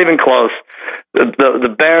 Not even close.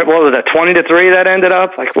 The Bear, what was that, 20-3 that ended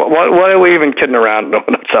up? Like, what are we even kidding around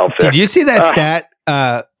ourselves there? Did you see that stat?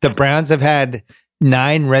 The Browns have had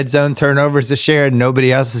 9 red zone turnovers this year, and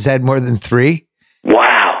nobody else has had more than 3.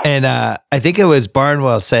 Wow. And I think it was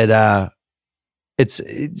Barnwell said it's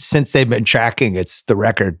since they've been tracking, it's the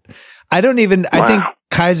record. I think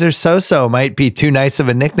Kaiser Soso might be too nice of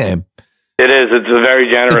a nickname. It is. It's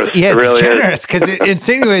very generous. It's really generous because it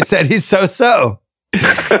insinuates that he's so.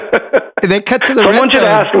 They cut to the Someone red should zone.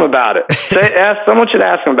 ask him about it. Someone should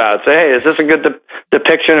ask him about it. Say, hey, is this a good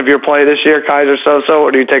depiction of your play this year, Kaiser Soso,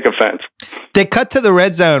 or do you take offense? They cut to the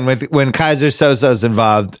red zone when Kaiser Soso's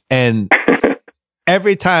involved, and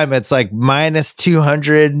every time it's like minus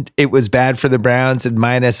 200, it was bad for the Browns, and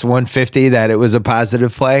minus 150 that it was a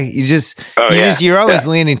positive play. You're always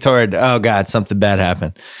leaning toward, oh God, something bad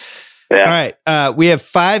happened. Yeah. All right. We have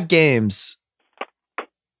 5 games.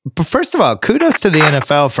 But first of all, kudos to the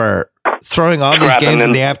NFL for throwing all these games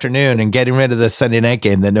in the afternoon and getting rid of the Sunday night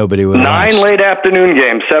game that nobody would watch. 9 late afternoon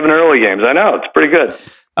games, 7 early games. I know, it's pretty good.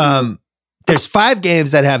 There's 5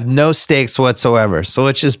 games that have no stakes whatsoever. So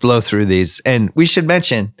let's just blow through these. And we should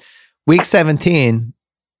mention, week 17,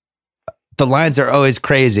 the lines are always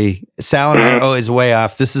crazy. Sal and I are always way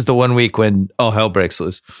off. This is the one week when all hell breaks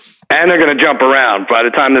loose. And they're going to jump around. By the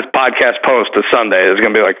time this podcast posts to Sunday, there's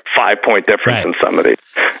going to be like 5-point difference in some of these.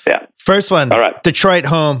 Yeah. First one, all right. Detroit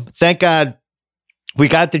home. Thank God we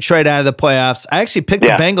got Detroit out of the playoffs. I actually picked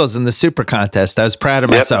the Bengals in the Super Contest. I was proud of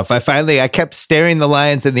myself. I kept staring the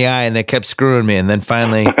Lions in the eye, and they kept screwing me. And then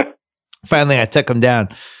finally I took them down.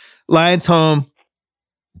 Lions home.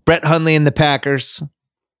 Brett Hundley and the Packers.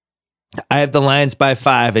 I have the Lions by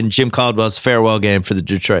 5 and Jim Caldwell's farewell game for the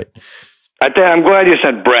Detroit. I'm glad you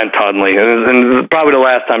said Brent Hundley, and probably the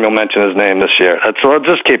last time you'll mention his name this year. So let's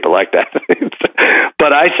just keep it like that.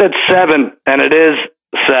 But I said 7, and it is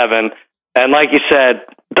 7. And like you said,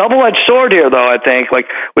 double-edged sword here, though, I think. Like,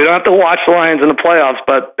 we don't have to watch the Lions in the playoffs,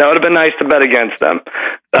 but that would have been nice to bet against them.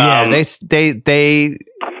 What are they,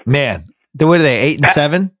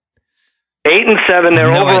 8-7? 8-7. Their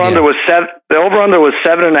over-under was 7. The over-under was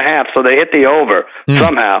 7.5, so they hit the over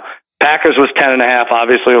somehow. Packers was 10.5.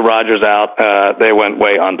 Obviously, with Rodgers out, they went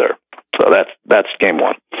way under. So that's game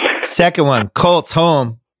 1. Second one, Colts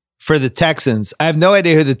home for the Texans. I have no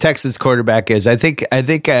idea who the Texans quarterback is. I think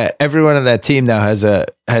everyone on that team now has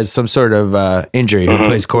some sort of injury who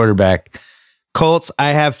plays quarterback. Colts,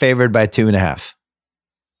 I have favored by 2.5.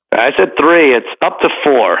 I said 3. It's up to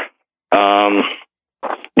 4.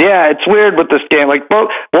 Yeah, it's weird with this game. Like, what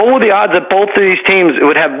were the odds that both of these teams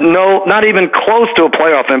would have not even close to a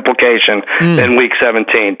playoff implication in Week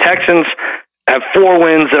 17? Texans have 4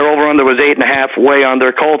 wins. Their over-under was 8.5, way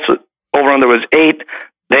under. Colts over-under was 8.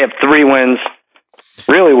 They have 3 wins.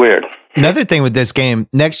 Really weird. Another thing with this game,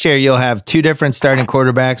 next year you'll have two different starting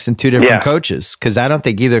quarterbacks and two different coaches, because I don't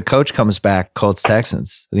think either coach comes back. Colts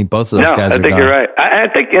Texans. I think both of those guys are gone. I think you're right. I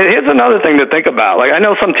think here's another thing to think about. Like, I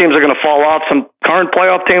know some teams are going to fall off, some current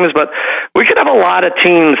playoff teams, but we could have a lot of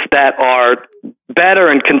teams that are better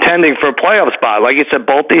and contending for a playoff spot. Like you said,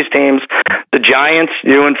 both these teams, the Giants,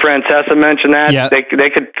 you and Francesa mentioned that. Yep. They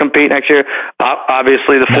could compete next year.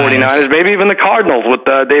 Obviously, the 49ers, maybe even the Cardinals with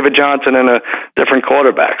David Johnson and a different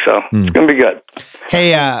quarterback. So it's going to be good.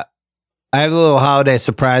 Hey, I have a little holiday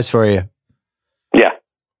surprise for you. Yeah.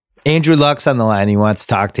 Andrew Luck's on the line. He wants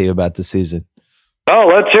to talk to you about the season.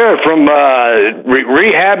 Oh, let's hear it from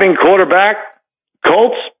rehabbing quarterback,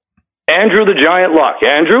 Colts, Andrew the Giant Luck.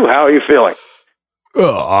 Andrew, how are you feeling?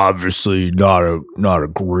 Obviously not a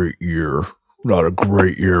great year. Not a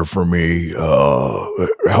great year for me.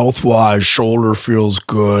 Health-wise, shoulder feels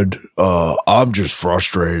good. I'm just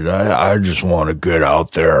frustrated. I just want to get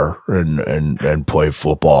out there and play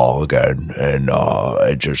football again. And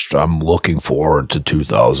I'm looking forward to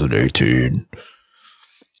 2018.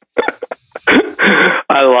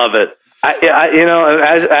 I love it. As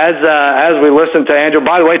we listen to Andrew,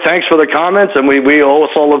 by the way, thanks for the comments, and we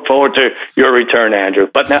also look forward to your return, Andrew.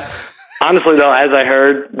 But now, honestly, though, as I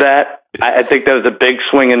heard that, I think that was a big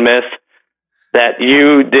swing and miss that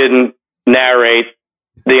you didn't narrate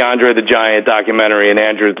the Andre the Giant documentary in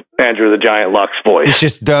Andrew the Giant Luck's voice. It's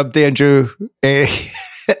just dubbed Andrew. Can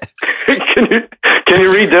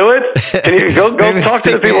you redo it? Can you go talk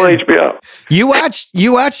to the people at HBO? You watched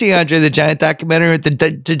the Andre the Giant documentary with the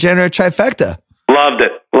Degenerate Trifecta. Loved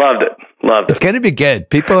it. It's going to be good.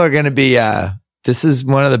 People are going to be. This is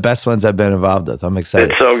one of the best ones I've been involved with. I'm excited.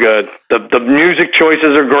 It's so good. The music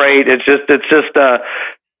choices are great. It's just.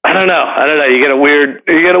 I don't know. You get a weird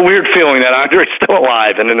feeling that Andre's still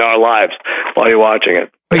alive and in our lives while you're watching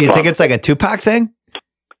it. Oh, you think it's like a Tupac thing?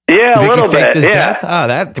 Yeah, a little bit. His death? Oh,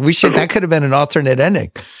 that could have been an alternate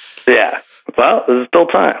ending. Yeah. Well, there's still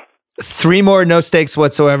time. 3 more no stakes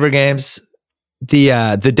whatsoever games. The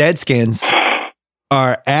Deadskins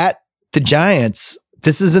are at the Giants.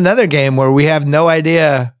 This is another game where we have no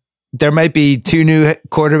idea. There might be 2 new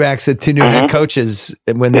quarterbacks and 2 new head coaches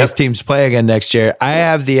when these teams play again next year. I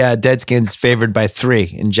have the Deadskins favored by 3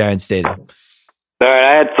 in Giant Stadium. All right,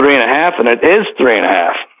 I had 3.5, and it is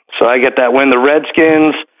 3.5. So I get that win. The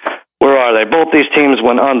Redskins, where are they? Both these teams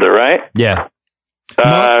went under, right? Yeah.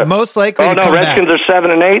 Most likely. Oh no, Redskins are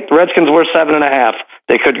 7 and 8. Redskins were 7.5.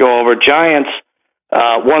 They could go over. Giants,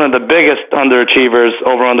 one of the biggest underachievers.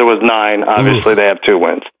 Over under was 9. Obviously, they have 2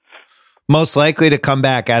 wins. Most likely to come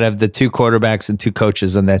back out of the 2 quarterbacks and 2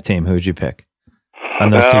 coaches on that team. Who would you pick on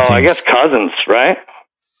those 2 teams? I guess Cousins, right?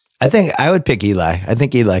 I think I would pick Eli. I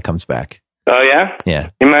think Eli comes back. Oh yeah, yeah.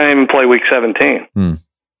 He might even play Week 17.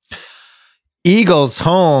 Eagles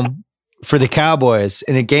home for the Cowboys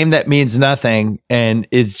in a game that means nothing, and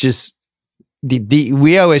it's just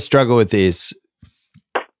we always struggle with these.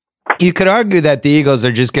 You could argue that the Eagles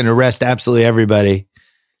are just going to rest absolutely everybody,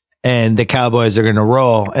 and the Cowboys are going to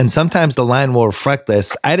roll. And sometimes the line will reflect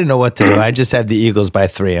this. I didn't know what to do. I just had the Eagles by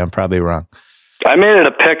 3. I'm probably wrong. I made it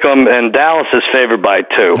a pick 'em, and Dallas is favored by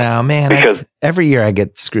 2. Oh man, because every year I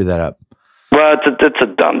get screwed that up. Well, it's a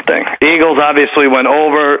dumb thing. Eagles obviously went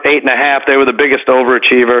over 8.5. They were the biggest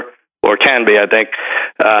overachiever, or can be, I think.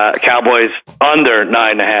 Cowboys under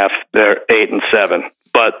 9.5. They're 8 and 7.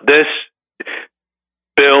 But this,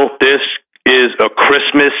 Bill, this is a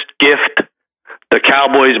Christmas gift. The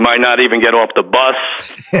Cowboys might not even get off the bus.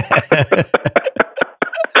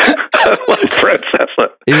 Those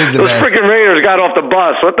freaking Raiders got off the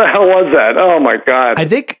bus. What the hell was that? Oh my God. I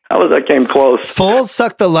think how was that game close? Foles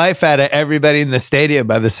sucked the life out of everybody in the stadium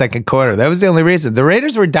by the second quarter. That was the only reason. The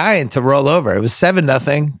Raiders were dying to roll over. It was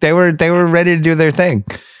 7-0. They were ready to do their thing.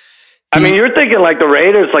 I mean, you're thinking like the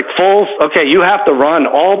Raiders, like Foles. Okay, you have to run the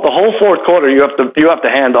whole fourth quarter. You have to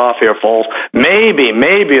hand off here, Foles. Maybe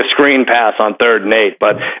a screen pass on 3rd and 8.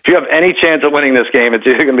 But if you have any chance of winning this game, it's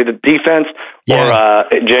either going to be the defense or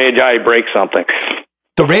J.J. breaks something.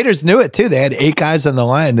 The Raiders knew it too. They had 8 guys on the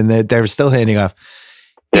line, and they were still handing off.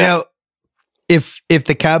 You know, if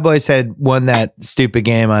the Cowboys had won that stupid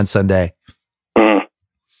game on Sunday,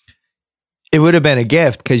 it would have been a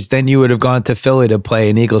gift, because then you would have gone to Philly to play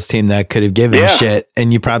an Eagles team that could have given a shit,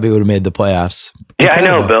 and you probably would have made the playoffs. Incredible.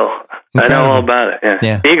 Yeah, I know, Bill. Incredible. I know all about it.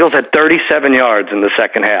 Yeah. The Eagles had 37 yards in the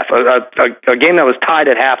second half. A game that was tied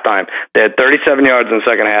at halftime. They had 37 yards in the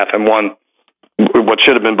second half and won what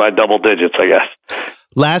should have been by double digits, I guess.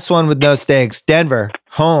 Last one with no stakes. Denver,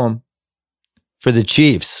 home for the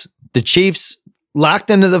Chiefs. The Chiefs locked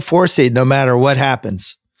into the 4 seed no matter what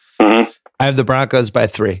happens. I have the Broncos by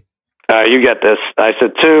 3. You get this. I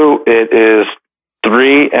said 2. It is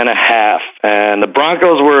 3.5. And the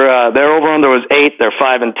Broncos were, their over-under was 8. They're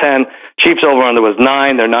 5-10. Chiefs over-under was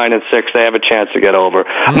 9. They're 9-6. They have a chance to get over.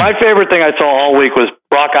 My favorite thing I saw all week was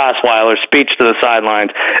Brock Osweiler's speech to the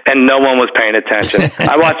sidelines, and no one was paying attention.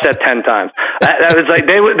 I watched that 10 times. That was like,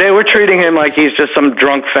 they were treating him like he's just some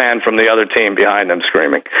drunk fan from the other team behind them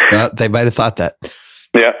screaming. They might have thought that.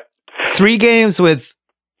 Yeah. 3 games with,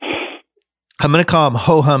 I'm going to call them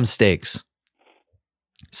ho-hum stakes.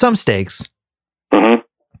 Some stakes. Mm-hmm.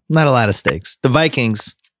 Not a lot of stakes. The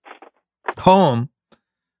Vikings, home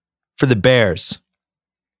for the Bears.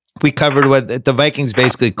 We covered what the Vikings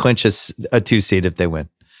basically clinch a 2 seed if they win.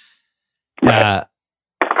 The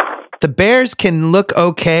Bears can look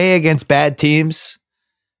okay against bad teams.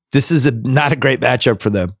 This is not a great matchup for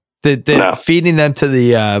them. No. Feeding them to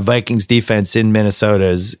the Vikings defense in Minnesota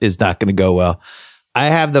is not going to go well. I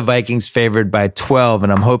have the Vikings favored by 12,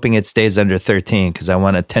 and I'm hoping it stays under 13 because I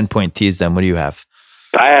want a 10-point tease them. What do you have?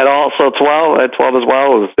 I had also 12. I had 12 as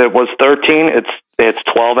well. It was 13. It's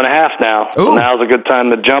 12.5 now. So now's a good time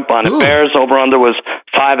to jump on it. Bears over under was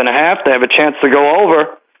 5.5. They have a chance to go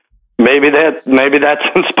over. Maybe that's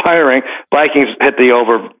inspiring. Vikings hit the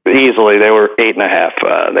over easily. They were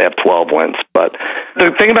 8.5. They have 12 wins. But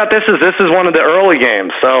the thing about this is one of the early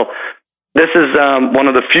games. So this is one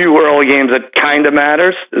of the few early games that kind of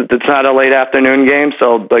matters. It's not a late afternoon game.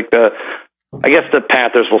 So I guess the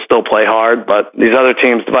Panthers will still play hard, but these other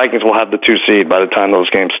teams, the Vikings will have the 2 seed by the time those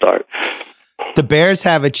games start. The Bears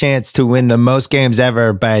have a chance to win the most games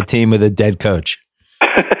ever by a team with a dead coach.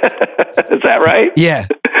 Is that right? Yeah.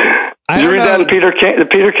 Did you read that in Peter King? Did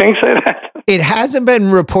Peter King say that? It hasn't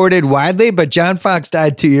been reported widely, but John Fox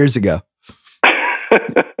died 2 years ago.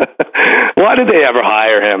 Why did they ever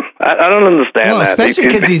hire him? I don't understand that. Especially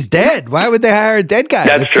because he's dead. Why would they hire a dead guy?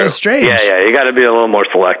 That's true. So strange. Yeah. You got to be a little more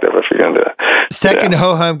selective if you're going to do that. Second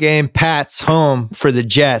ho-hum game, Pats home for the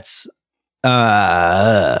Jets.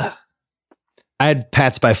 I had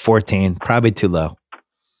Pats by 14. Probably too low.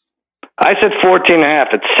 I said 14.5.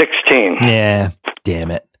 It's 16. Yeah.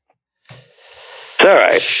 Damn it. It's all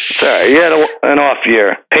right. You had an off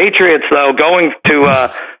year. Patriots, though, going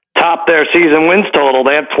to top their season wins total.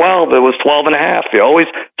 They have 12. It was 12.5. It's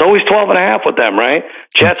always 12.5 with them, right?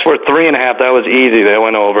 Jets were 3.5. That was easy. They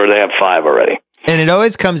went over. They have 5 already. And it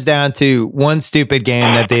always comes down to one stupid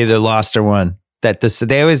game that they either lost or won.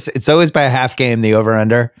 It's always by a half game, the over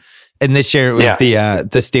under. And this year it was the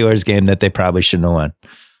Steelers game that they probably shouldn't have won.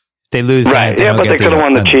 They lose right. that. But they could have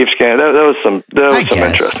won the Chiefs game. There was some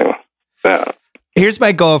interesting. Yeah. Here's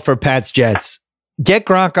my goal for Pats Jets. Get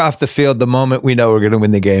Gronk off the field the moment we know we're going to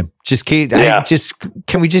win the game.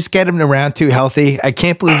 Can we just get him to round 2 healthy? I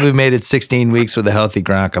can't believe we made it 16 weeks with a healthy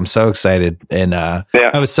Gronk. I'm so excited. And I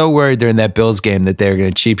was so worried during that Bills game that they were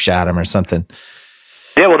going to cheap shot him or something.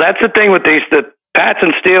 Yeah, well, that's the thing with the Pats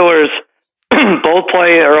and Steelers both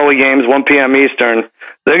play early games, 1 p.m. Eastern.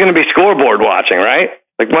 They're going to be scoreboard watching, right?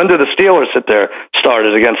 Like, when do the Steelers sit there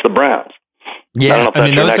starters against the Browns? Yeah, I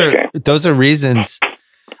mean, those are reasons.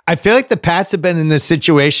 I feel like the Pats have been in this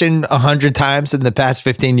situation 100 times in the past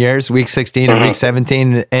 15 years, week 16 and week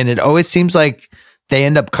 17, and it always seems like they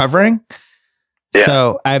end up covering. Yeah.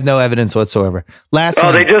 So I have no evidence whatsoever. They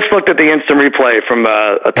just looked at the instant replay from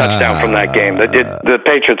a touchdown from that game. The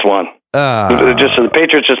Patriots won. The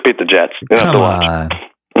Patriots just beat the Jets. You don't have to watch.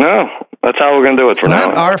 No, that's how we're going to do it for now.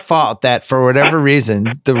 It's not our fault that for whatever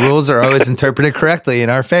reason, the rules are always interpreted correctly in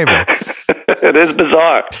our favor. It is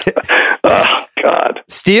bizarre. Oh, God.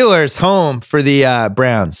 Steelers home for the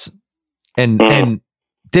Browns. And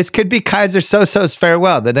this could be Kaiser Soso's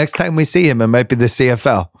farewell. The next time we see him, it might be the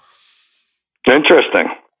CFL. Interesting.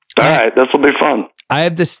 All right, this will be fun. I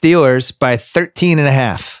have the Steelers by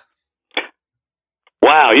 13.5.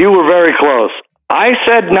 Wow, you were very close. I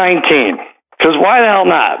said 19. Because why the hell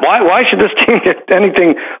not? Why should this team get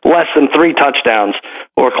anything less than 3 touchdowns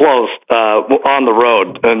or close on the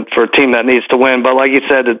road and for a team that needs to win? But like you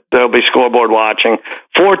said, there'll be scoreboard watching.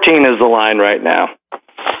 14 is the line right now.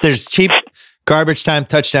 There's cheap garbage time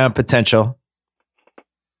touchdown potential.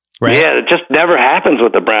 Right? Yeah, it just never happens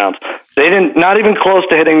with the Browns. They not even close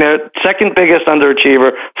to hitting their second biggest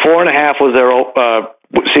underachiever. 4.5 was their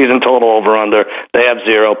season total over under. They have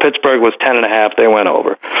 0. Pittsburgh was 10.5. They went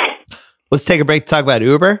over. Let's take a break to talk about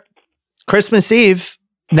Uber. Christmas Eve,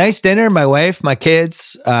 nice dinner. My wife, my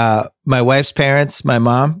kids, my wife's parents, my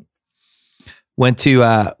mom went to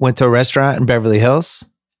a restaurant in Beverly Hills.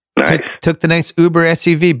 Nice. Took the nice Uber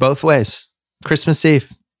SUV both ways. Christmas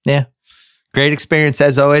Eve. Yeah. Great experience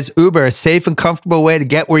as always. Uber, a safe and comfortable way to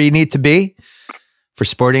get where you need to be For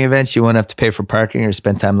sporting events, you won't have to pay for parking or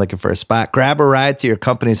spend time looking for a spot. Grab a ride to your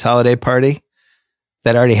company's holiday party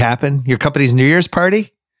that already happened, your company's New Year's party,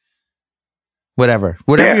 whatever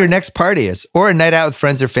your next party is, or a night out with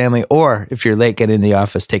friends or family, or if you're late getting in the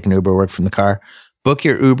office, take an Uber, work from the car. Book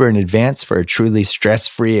your Uber in advance for a truly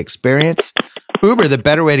stress-free experience. Uber, the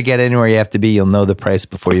better way to get anywhere you have to be. You'll know the price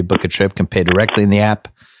before you book a trip. Can pay directly in the app.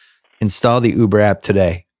 Install the Uber app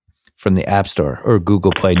today from the App Store or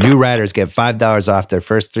Google Play. New riders get $5 off their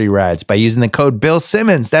first 3 rides by using the code Bill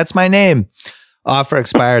Simmons. That's my name. Offer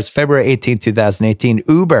expires February 18, 2018.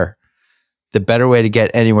 Uber, the better way to get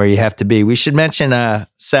anywhere you have to be. We should mention,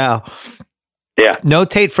 Sal. Yeah. No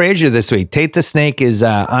Tate Frazier this week. Tate the Snake is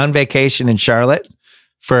on vacation in Charlotte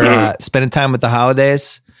for spending time with the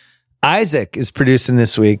holidays. Isaac is producing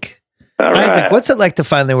this week. All Isaac, right. what's it like to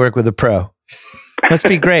finally work with a pro? Must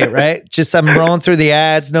be great, right? Just I'm rolling through the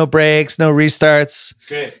ads, no breaks, no restarts. It's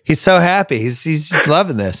great. He's so happy. He's just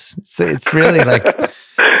loving this. It's really like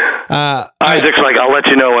Isaac's like, I'll let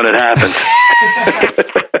you know when it happens.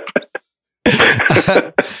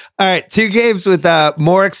 all right, 2 games with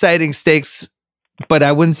more exciting stakes, but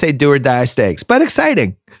I wouldn't say do or die stakes, but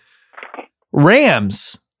exciting.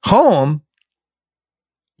 Rams home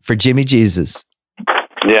for Jimmy Jesus.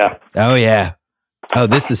 Yeah. Oh yeah. Oh,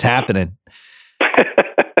 this is happening.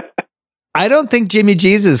 I don't think Jimmy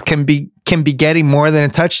Jesus can be getting more than a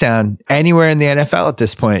touchdown anywhere in the NFL at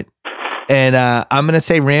this point. And I'm going to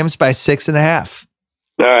say Rams by 6.5.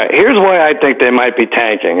 All right. Here's why I think they might be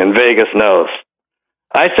tanking, and Vegas knows.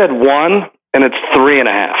 I said 1, and it's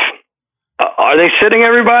 3.5. Are they sitting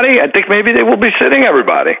everybody? I think maybe they will be sitting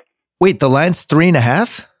everybody. Wait, the line's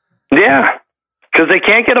 3.5? Yeah. Because they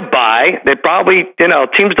can't get a bye. They probably,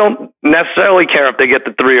 teams don't necessarily care if they get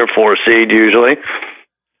the 3 or 4 seed usually.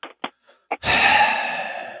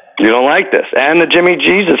 You don't like this. And the Jimmy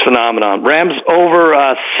Jesus phenomenon. Rams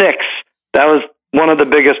over 6. That was one of the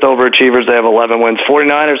biggest overachievers. They have 11 wins.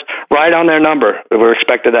 49ers, right on their number. We're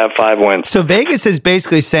expected to have 5 wins. So Vegas is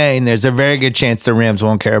basically saying there's a very good chance the Rams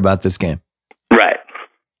won't care about this game. Right.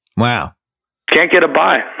 Wow. Can't get a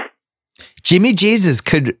bye. Jimmy Jesus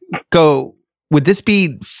could go. Would this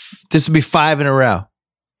be 5 in a row?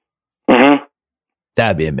 Mm-hmm.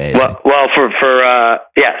 That'd be amazing. Well, for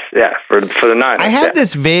the Niners. I have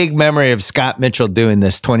this vague memory of Scott Mitchell doing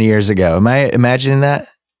this 20 years ago. Am I imagining that?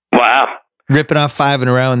 Wow. Ripping off 5 in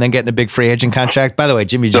a row and then getting a big free agent contract. By the way,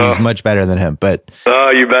 Jimmy G is much better than him, but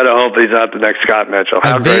you better hope he's not the next Scott Mitchell.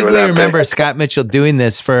 I vaguely remember Scott Mitchell doing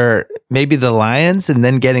this for maybe the Lions and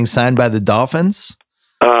then getting signed by the Dolphins.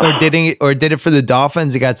 Or did it for the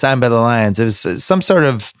Dolphins? He got signed by the Lions. It was some sort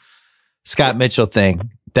of Scott Mitchell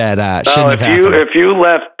thing that shouldn't have happened. If you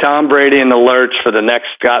left Tom Brady in the lurch for the next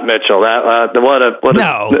Scott Mitchell, what a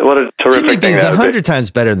terrific Jimmy thing. B's 100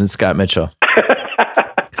 times better than Scott Mitchell.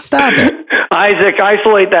 Stop it, Isaac.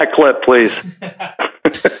 Isolate that clip, please.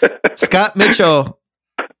 Scott Mitchell.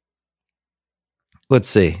 Let's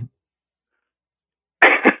see.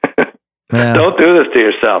 Yeah. Don't do this to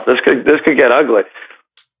yourself. This could get ugly.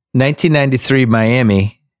 1993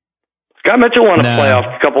 Miami. Scott Mitchell won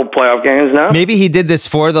a couple of playoff games now. Maybe he did this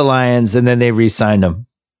for the Lions and then they re-signed him.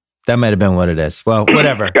 That might have been what it is. Well,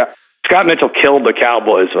 whatever. Scott Mitchell killed the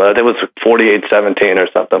Cowboys. I think it was 48-17 or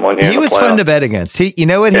something one year. He was fun to bet against. You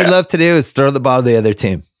know what he'd love to do is throw the ball to the other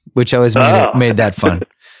team, which always made that fun.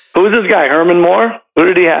 Who was this guy? Herman Moore? Who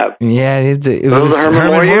did he have? Yeah, it was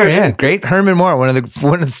Herman Moore. Yeah, great Herman Moore, one of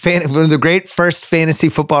the great first fantasy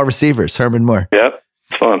football receivers. Herman Moore. Yep,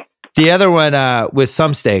 it's fun. The other one with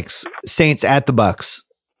some stakes, Saints at the Bucks.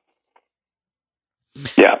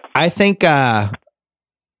 Yeah, I think the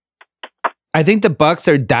Bucks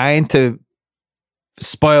are dying to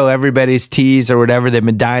spoil everybody's tease or whatever. They've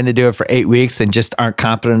been dying to do it for 8 weeks and just aren't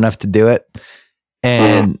competent enough to do it.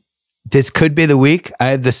 And this could be the week. I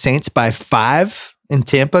have the Saints by 5 in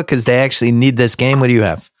Tampa because they actually need this game. What do you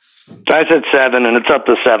have? I said 7, and it's up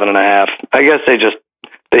to 7.5. I guess they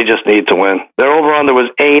just need to win. Their over under was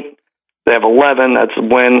 8. They have 11. That's a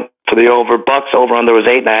win for the over. Bucks over under was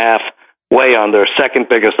 8.5. Way under. Second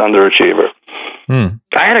biggest underachiever. I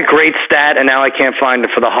had a great stat, and now I can't find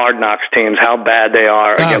it for the Hard Knocks teams. How bad they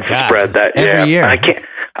are against the spread. Every year. I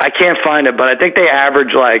can't find it, but I think they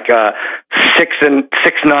average like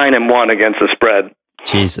 6-9-1 against the spread.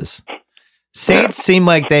 Jesus. Saints seem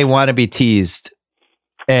like they want to be teased,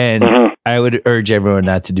 and I would urge everyone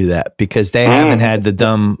not to do that because they haven't had the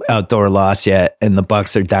dumb outdoor loss yet, and the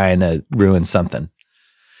Bucks are dying to ruin something.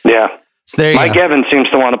 Yeah. So there you Mike go. Evans seems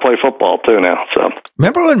to want to play football too now. So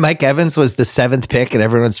remember when Mike Evans was the 7th pick in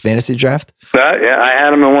everyone's fantasy draft? yeah, I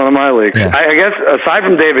had him in one of my leagues. Yeah. I guess aside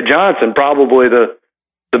from David Johnson, probably the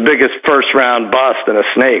the biggest first round bust in a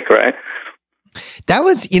snake, right? That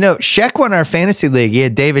was, Sheck won our fantasy league. He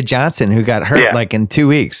had David Johnson, who got hurt like in 2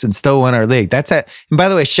 weeks and still won our league. That's it. And by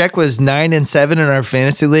the way, Sheck was 9-7 in our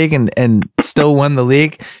fantasy league and still won the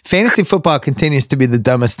league. Fantasy football continues to be the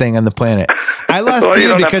dumbest thing on the planet. I lost to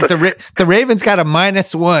you because the Ravens got a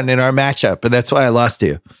 -1 in our matchup, and that's why I lost to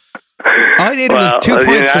you. All I needed was 2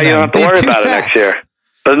 points for them. You don't have to worry about it next year.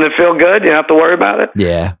 Doesn't it feel good? You don't have to worry about it?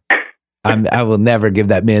 Yeah. I will never give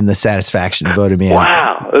that man the satisfaction of voting me out.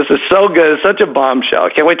 Wow, this is so good. It's such a bombshell. I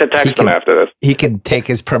can't wait to text him after this. He can take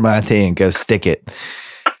his Primanti and go stick it.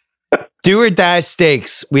 Do or die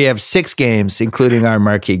stakes. We have 6 games, including our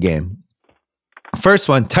marquee game. First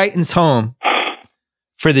one, Titans home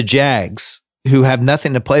for the Jags, who have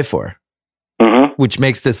nothing to play for, which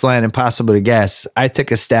makes this line impossible to guess. I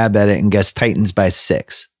took a stab at it and guessed Titans by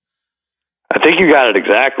 6. I think you got it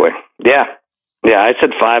exactly. Yeah. Yeah, I said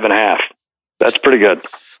 5.5. That's pretty good.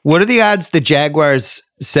 What are the odds the Jaguars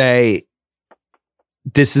say,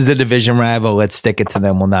 this is a division rival, let's stick it to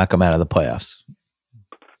them, we'll knock them out of the playoffs?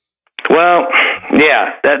 Well,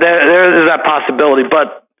 yeah, there is that possibility,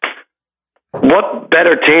 but what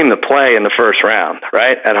better team to play in the first round,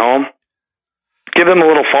 right, at home? Give them a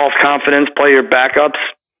little false confidence, play your backups,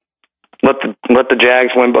 let the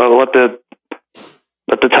Jags win, let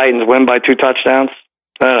the Titans win by 2 touchdowns.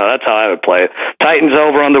 I don't know. That's how I would play it. Titans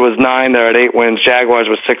over-under was 9. They're at 8 wins. Jaguars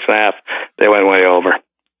was 6.5. They went way over.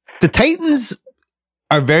 The Titans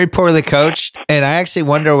are very poorly coached, and I actually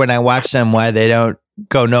wonder when I watch them why they don't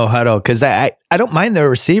go no huddle, because I don't mind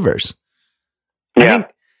their receivers. Yeah.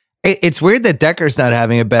 I think it's weird that Decker's not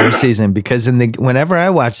having a better season, because whenever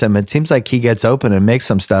I watch them, it seems like he gets open and makes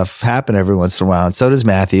some stuff happen every once in a while, and so does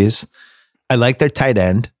Matthews. I like their tight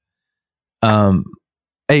end.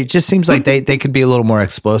 It just seems like they could be a little more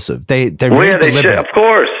explosive. They're very deliberate. Of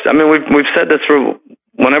course. I mean, we've said this through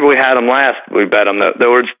whenever we had them last. We bet them.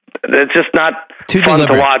 It's just not too fun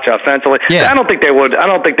deliberate to watch offensively. Yeah. I don't think they would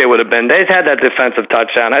have been. They've had that defensive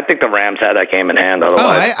touchdown. I think the Rams had that game in hand.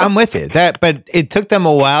 Otherwise, I'm with you. But it took them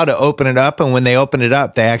a while to open it up, and when they opened it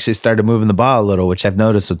up, they actually started moving the ball a little, which I've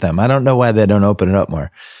noticed with them. I don't know why they don't open it up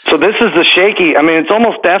more. So this is the shaky. I mean, it's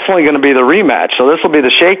almost definitely going to be the rematch. So this will be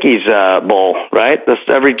the Shakey's Bowl, right?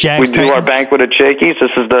 We do our banquet at Shakey's.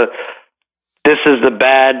 This is the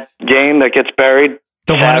bad game that gets buried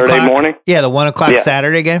Saturday morning. Yeah, the 1 o'clock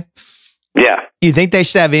Saturday game. Yeah. You think they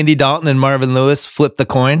should have Andy Dalton and Marvin Lewis flip the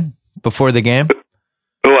coin before the game?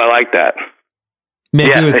 Oh, I like that.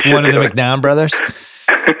 Maybe with one of the McNown brothers.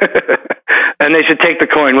 And they should take the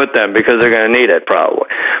coin with them because they're going to need it probably.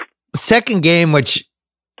 Second game, which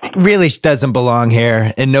really doesn't belong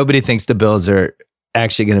here, and nobody thinks the Bills are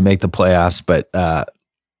actually going to make the playoffs, but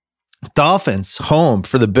Dolphins home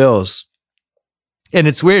for the Bills. And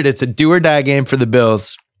it's weird. It's a do or die game for the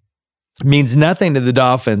Bills. It means nothing to the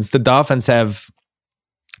Dolphins. The Dolphins have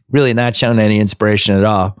really not shown any inspiration at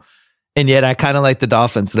all. And yet I kind of like the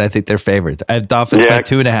Dolphins, and I think they're favored. I have Dolphins by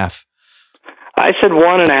 2.5. I said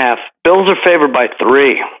 1.5. Bills are favored by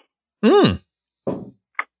 3.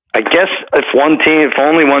 I guess if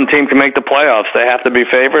only one team can make the playoffs, they have to be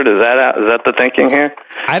favored. Is that the thinking here?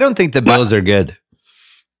 I don't think the Bills are good.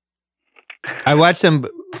 I watched them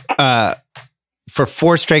for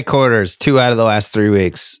 4 straight quarters, 2 out of the last 3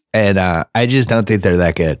 weeks, and I just don't think they're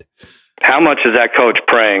that good. How much is that coach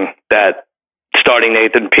praying that starting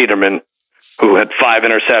Nathan Peterman, who had 5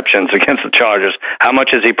 interceptions against the Chargers, how much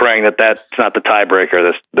is he praying that that's not the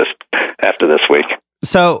tiebreaker this after this week?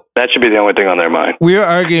 So that should be the only thing on their mind. We were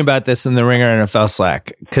arguing about this in the Ringer NFL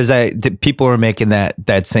Slack because people were making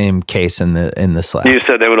that same case in the Slack. You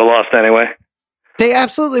said they would have lost anyway. They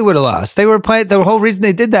absolutely would have lost. They were playing. The whole reason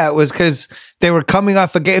they did that was because they were coming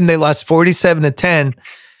off a game they lost 47-10.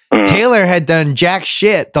 Taylor had done jack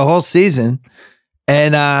shit the whole season,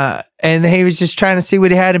 and he was just trying to see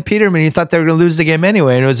what he had in Peterman. He thought they were going to lose the game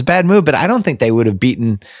anyway, and it was a bad move. But I don't think they would have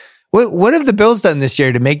beaten. What have the Bills done this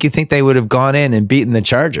year to make you think they would have gone in and beaten the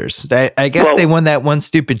Chargers? I guess they won that one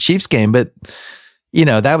stupid Chiefs game, but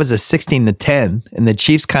that was a 16-10, and the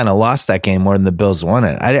Chiefs kind of lost that game more than the Bills won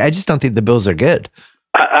it. I just don't think the Bills are good.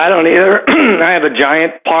 I don't either. I have a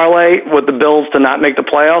giant parlay with the Bills to not make the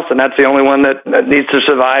playoffs, and that's the only one that needs to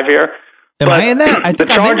survive here. Am I in that? I think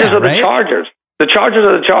the Chargers I'm in that, right? The Chargers. The Chargers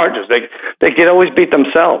are the Chargers. They can always beat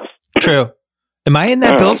themselves. True. Am I in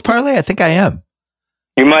that Bills parlay? I think I am.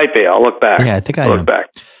 You might be. I'll look back. Yeah, I think I am. Look back.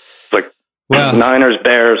 It's like Niners,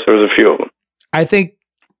 Bears. There was a few of them. I think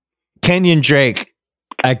Kenyon Drake,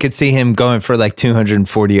 I could see him going for like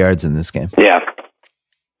 240 yards in this game. Yeah.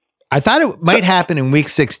 I thought it might happen in week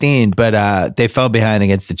 16, but they fell behind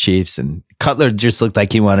against the Chiefs, and Cutler just looked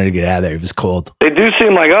like he wanted to get out of there. He was cold. They do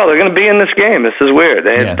seem like, they're going to be in this game. This is weird.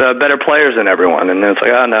 They have better players than everyone, and it's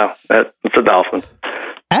like, no, it's the Dolphins.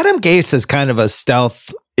 Adam Gase is kind of a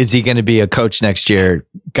stealth, is he going to be a coach next year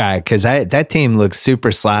guy? Because that team looks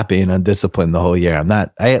super sloppy and undisciplined the whole year.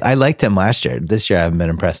 I liked him last year. This year I haven't been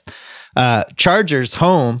impressed. Chargers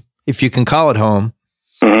home, if you can call it home,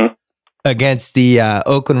 against the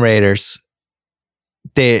Oakland Raiders.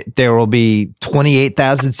 There will be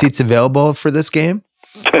 28,000 seats available for this game.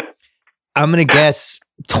 I'm going to guess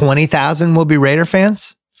 20,000 will be Raider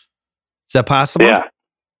fans. Is that possible? Yeah.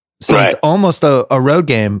 So It's almost a road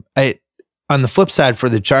game. On the flip side, for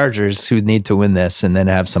the Chargers, who need to win this and then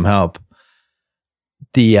have some help,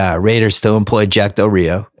 the Raiders still employ Jack Del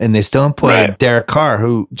Rio, and they still employ Derek Carr,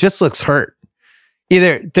 who just looks hurt.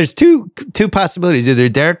 There's two possibilities. Either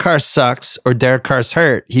Derek Carr sucks or Derek Carr's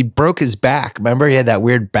hurt. He broke his back. Remember, he had that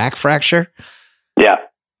weird back fracture? Yeah.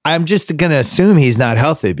 I'm just going to assume he's not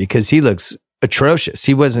healthy because he looks atrocious.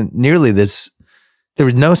 He wasn't nearly this. There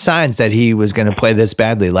was no signs that he was going to play this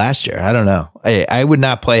badly last year. I don't know. I would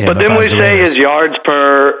not play him. But didn't we say his yards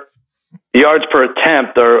per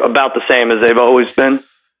attempt are about the same as they've always been?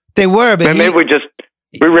 They were, but maybe we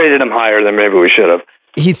rated him higher than maybe we should have.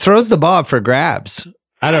 He throws the ball up for grabs.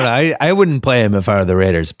 I don't know. I wouldn't play him if I were the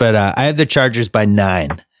Raiders, but I have the Chargers by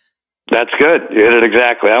 9. That's good. You hit it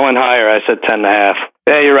exactly. I went higher. I said 10.5.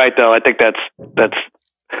 Yeah, you're right though. I think that's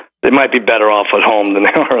they might be better off at home than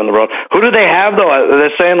they are on the road. Who do they have though?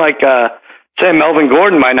 They're saying saying Melvin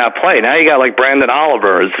Gordon might not play. Now you got like Brandon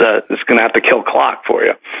Oliver is going to have to kill clock for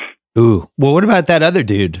you. Ooh. Well, what about that other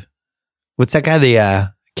dude? What's that guy?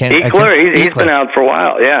 Eckler. He's been out for a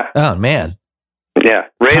while. Yeah. Oh man. Yeah,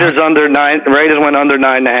 Raiders under 9. Raiders went under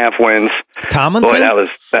 9.5 wins. Tomlinson? Boy, that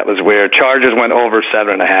was weird. Chargers went over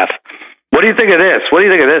 7.5. What do you think of this? What do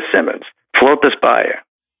you think of this, Simmons? Float this by you.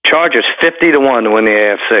 Chargers 50-1 to win the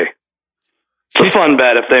AFC. It's a fun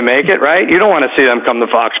bet if they make it, right? You don't want to see them come to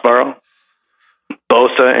Foxborough.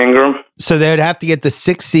 Bosa, Ingram. So they would have to get the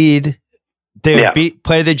 6th seed. They would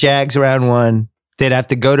play the Jags round 1. They'd have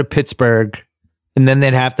to go to Pittsburgh, and then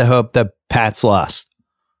they'd have to hope the Pats lost.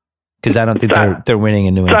 Because I don't think they're winning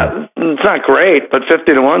in New England. It's not great, but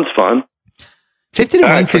 50-1's fun.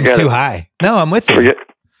 50-1 seems too high. No, I'm with you.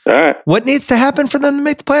 All right. What needs to happen for them to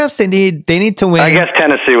make the playoffs? They need to win. I guess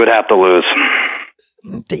Tennessee would have to lose.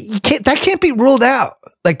 That can't be ruled out.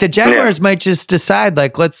 Like the Jaguars might just decide,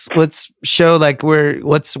 like let's show like we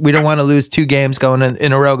don't want to lose 2 games going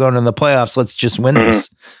in a row going in the playoffs. Let's just win this.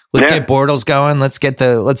 Let's get Bortles going. Let's do it.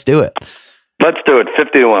 Let's do it.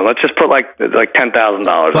 50-1. Let's just put like $10,000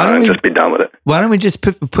 on it and just be done with it. Why don't we just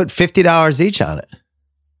put $50 each on it?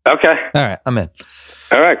 Okay. All right. I'm in.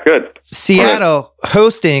 All right. Good. Seattle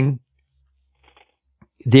hosting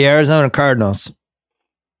the Arizona Cardinals.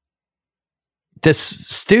 This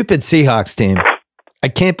stupid Seahawks team. I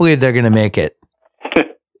can't believe they're going to make it.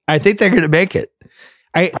 I think they're going to make it.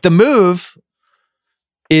 The move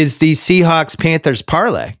is the Seahawks-Panthers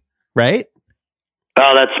parlay, right?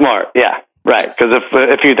 Oh, that's smart. Yeah. Right, because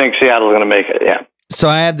if you think Seattle's going to make it, yeah. So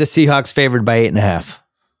I have the Seahawks favored by 8.5.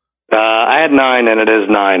 I had 9, and it is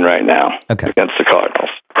 9 right now against the Cardinals.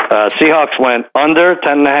 Seahawks went under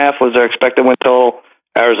 10.5 was their expected win total.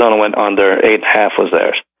 Arizona went under 8.5 was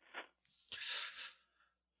theirs.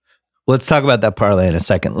 Let's talk about that parlay in a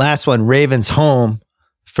second. Last one, Ravens home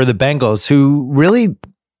for the Bengals, who really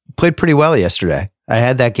played pretty well yesterday. I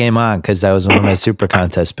had that game on because that was one of my super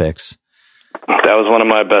contest picks. That was one of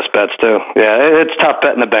my best bets, too. Yeah, it's tough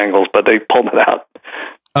betting the Bengals, but they pulled it out.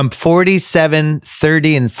 I'm 47,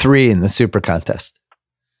 30, and 3 in the super contest.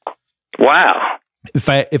 Wow.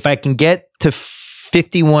 If I can get to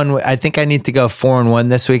 51, I think I need to go 4-1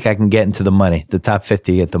 this week. I can get into the money, the top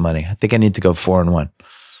 50 get the money. I think I need to go 4-1.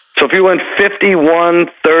 So if you went 51,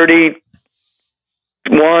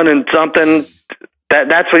 31, and something...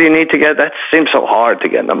 That's what you need to get. That seems so hard to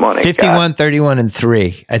get in the money. 51, 31, and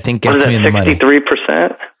 3, I think gets me in the money.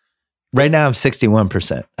 63%? Right now I'm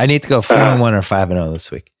 61%. I need to go 4-1 or 5-0 this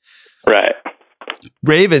week. Right.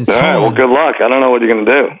 Ravens home. Right, well, good luck. I don't know what you're going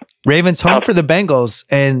to do. Ravens home for the Bengals.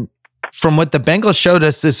 And from what the Bengals showed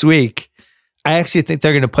us this week, I actually think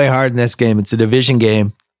they're going to play hard in this game. It's a division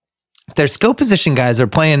game. Their skill position guys are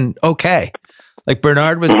playing okay. Like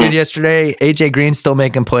Bernard was good yesterday. AJ Green's still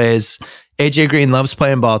making plays. AJ Green loves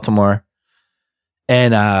playing Baltimore.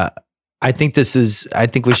 And I think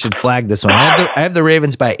we should flag this one. I have the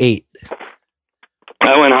Ravens by 8.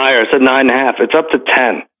 I went higher. I said 9.5. It's up to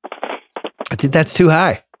 10. I think that's too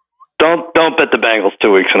high. Don't bet the Bengals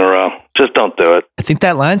 2 weeks in a row. Just don't do it. I think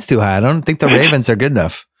that line's too high. I don't think the Ravens are good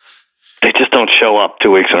enough. They just don't show up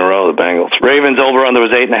 2 weeks in a row, the Bengals. Ravens over-under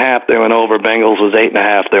was 8.5. They went over. Bengals was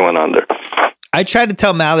 8.5. They went under. I tried to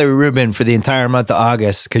tell Mallory Rubin for the entire month of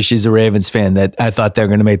August, because she's a Ravens fan, that I thought they were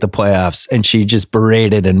going to make the playoffs, and she just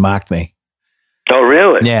berated and mocked me. Oh,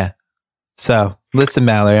 really? Yeah. So, listen,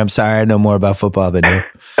 Mallory, I'm sorry I know more about football than you.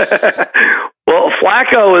 Well,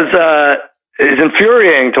 Flacco is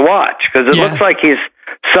infuriating to watch, because it looks like he's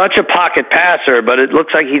such a pocket passer, but it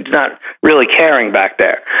looks like he's not really caring back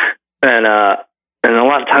there. And a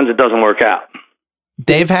lot of times it doesn't work out.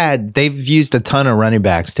 They've used a ton of running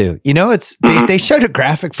backs too. You know, they showed a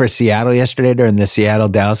graphic for Seattle yesterday during the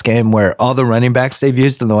Seattle-Dallas game where all the running backs they've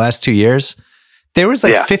used in the last 2 years, there was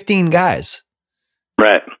 15 guys.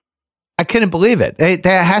 Right. I couldn't believe it.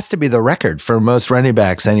 That has to be the record for most running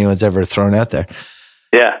backs anyone's ever thrown out there.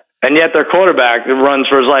 Yeah. And yet their quarterback runs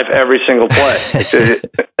for his life every single play.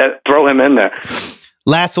 Throw him in there.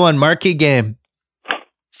 Last one, marquee game.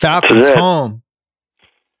 Falcons home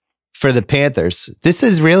for the Panthers. This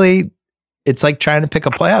is really, it's like trying to pick a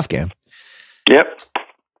playoff game. Yep.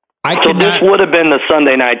 This would have been the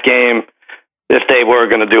Sunday night game if they were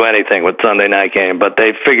going to do anything with Sunday night game, but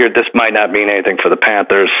they figured this might not mean anything for the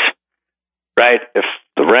Panthers, right? If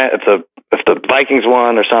the Vikings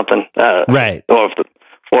won or something, right? Or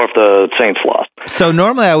if the Saints lost. So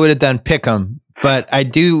normally I would have done pick 'em, but I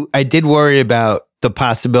did worry about the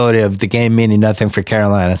possibility of the game meaning nothing for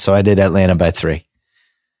Carolina, so I did Atlanta by 3.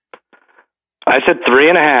 I said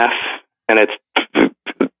 3.5, and it's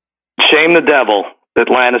shame the devil.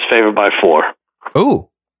 Atlanta's favored by 4. Ooh,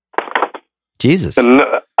 Jesus! And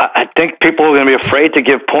I think people are going to be afraid to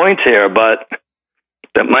give points here, but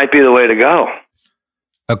that might be the way to go.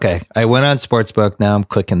 Okay, I went on Sportsbook. Now I'm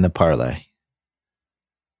clicking the parlay.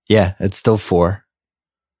 Yeah, it's still 4.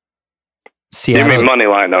 Seattle, you mean money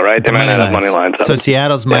line though, right? They might not have money lines. So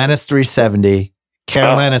Seattle's minus 370,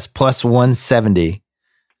 Carolina's plus 170.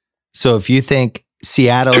 So if you think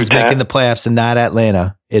Seattle is making the playoffs and not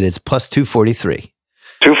Atlanta, it is plus 243.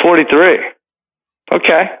 243.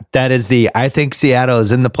 Okay. That is I think Seattle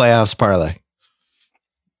is in the playoffs parlay.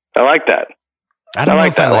 I like that. I don't know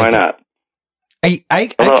if I like that. Why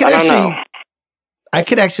not? I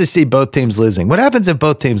could actually see both teams losing. What happens if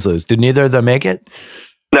both teams lose? Do neither of them make it?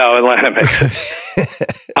 No, Atlanta makes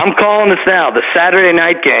it. I'm calling this now. The Saturday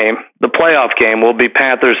night game, the playoff game, will be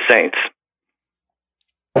Panthers-Saints.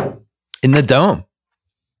 In the Dome?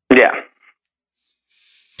 Yeah.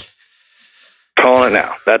 Calling it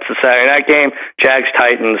now. That's the Saturday night game.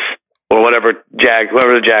 Jags-Titans, or whoever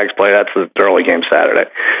the Jags play, that's the early game Saturday.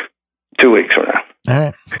 2 weeks from now. All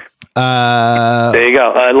right. There you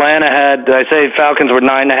go. Atlanta I say Falcons were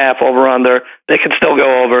 9.5 over under. They could still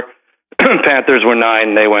go over. Panthers were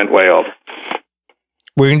 9. They went way over.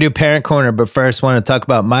 We're going to do Parent Corner, but first I want to talk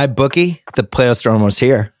about MyBookie. The playoffs are almost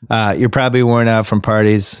here. You're probably worn out from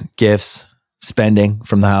parties, gifts, spending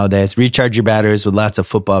from the holidays. Recharge your batteries with lots of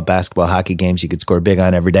football, basketball, hockey games you could score big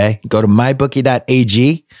on every day. Go to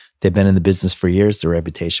mybookie.ag. They've been in the business for years. Their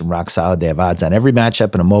reputation rock solid. They have odds on every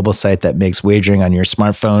matchup and a mobile site that makes wagering on your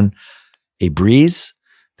smartphone a breeze.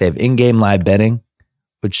 They have in-game live betting,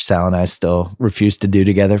 which Sal and I still refuse to do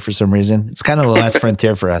together for some reason. It's kind of the last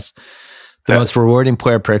frontier for us. The most rewarding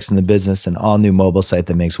player perks in the business, an all-new mobile site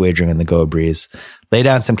that makes wagering on the go a breeze. Lay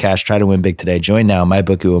down some cash. Try to win big today. Join now.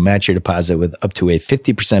 MyBookie will match your deposit with up to a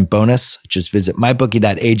 50% bonus. Just visit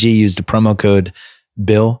mybookie.ag. Use the promo code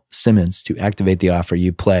Bill Simmons to activate the offer.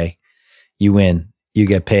 You play, you win, you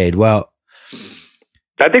get paid. Well,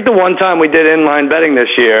 I think the one time we did inline betting this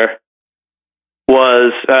year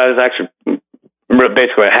was actually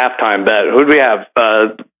basically a halftime bet. Who'd we have?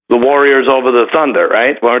 The Warriors over the Thunder,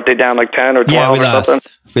 right? Weren't they down like 10 or 12 yeah, we or lost.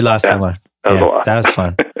 something? We lost that one. That was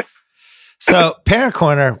fun. So Parent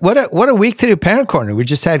Corner, what a week to do Parent Corner. We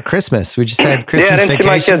just had Christmas. We just had Christmas vacation. I didn't see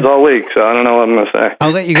my kids all week, so I don't know what I'm going to say.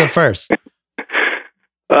 I'll let you go first.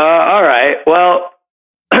 All right. Well,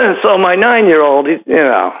 so my 9-year-old, he's,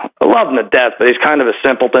 I love him to death, but he's kind of a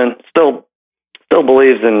simpleton. Still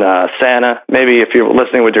believes in Santa. Maybe if you're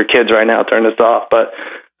listening with your kids right now, turn this off. But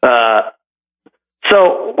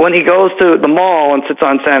so when he goes to the mall and sits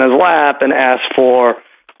on Santa's lap and asks for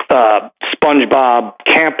SpongeBob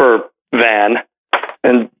camper van,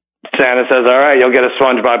 and Santa says, all right, you'll get a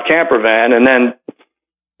SpongeBob camper van. And then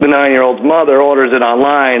the 9-year-old's mother orders it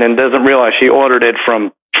online and doesn't realize she ordered it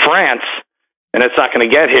from France, and it's not going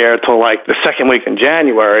to get here till like the second week in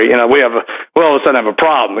January. We all of a sudden have a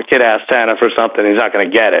problem. The kid asks Santa for something, he's not going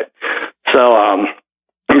to get it. So,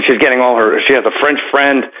 she's getting she has a French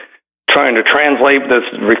friend trying to translate this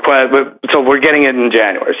request. So we're getting it in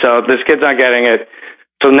January. So this kid's not getting it.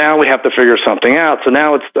 So now we have to figure something out. So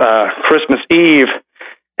now it's Christmas Eve,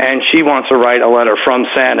 and she wants to write a letter from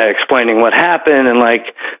Santa explaining what happened, and like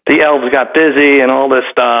the elves got busy and all this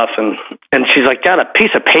stuff, and she's like got a piece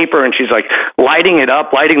of paper and she's like lighting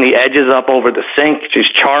the edges up over the sink. She's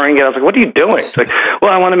charring it. I was like, what are you doing? She's like, well,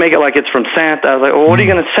 I want to make it like it's from Santa. I was like, well, what are you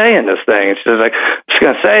going to say in this thing? And she's like, I'm just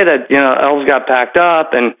going to say that, you know, elves got packed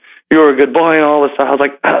up and you were a good boy and all this stuff. I was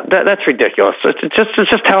like, that's ridiculous.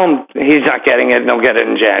 Just tell him he's not getting it and he'll get it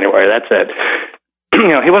in January. That's it. You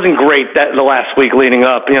know, he wasn't great the last week leading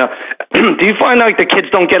up. You know, do you find like the kids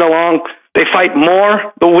don't get along? They fight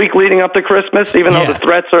more the week leading up to Christmas, even though the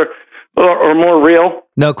threats are more real.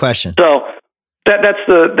 No question. So that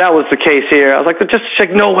was the case here. I was like,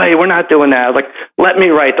 no way, we're not doing that. I was like, let me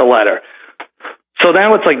write the letter. So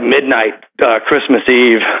now it's like midnight, Christmas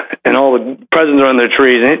Eve, and all the presents are on their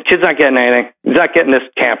trees, and the kid's not getting anything. He's not getting this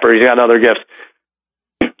camper. He's got other gifts.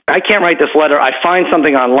 I can't write this letter. I find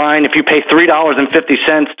something online. If you pay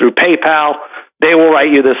 $3.50 through PayPal, they will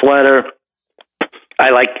write you this letter. I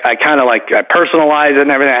personalize it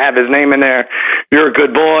and everything. I have his name in there. You're a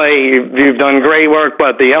good boy. You've done great work,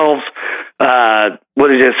 but the elves,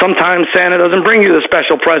 sometimes Santa doesn't bring you the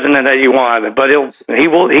special present that you want, but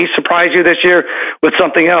he surprised you this year with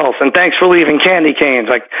something else. And thanks for leaving candy canes.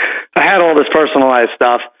 Like, I had all this personalized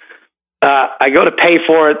stuff. I go to pay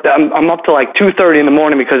for it. I'm up to like 2:30 in the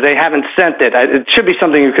morning because they haven't sent it. It should be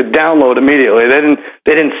something you could download immediately. They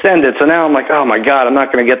didn't send it. So now I'm like, oh my God, I'm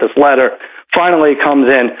not going to get this letter. Finally, it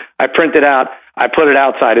comes in. I print it out. I put it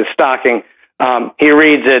outside his stocking. He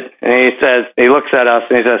reads it and he looks at us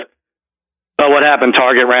and he says, "Oh, what happened?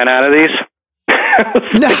 Target ran out of these."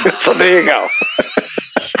 No. So there you go.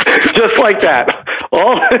 Just like that.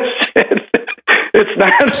 All this shit.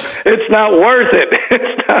 It's not worth it.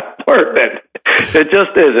 It's not worth it. It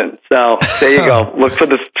just isn't. So there you go. Look for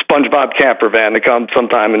the SpongeBob camper van to come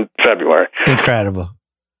sometime in February. Incredible.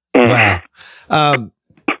 Wow.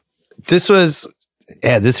 This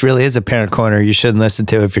really is a parent corner you shouldn't listen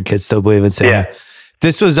to if your kids still believe in Santa. Yeah.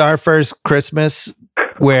 This was our first Christmas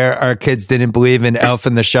where our kids didn't believe in Elf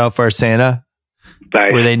on the Shelf or Santa.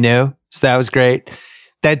 Nice. Where they knew. So that was great.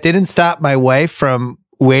 That didn't stop my wife from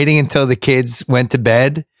waiting until the kids went to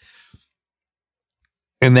bed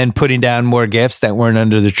and then putting down more gifts that weren't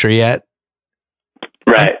under the tree yet.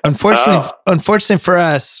 Right. Unfortunately for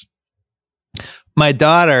us, my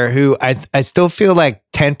daughter, who I still feel like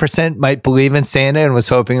 10% might believe in Santa and was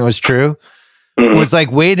hoping it was true, was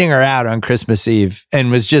like waiting her out on Christmas Eve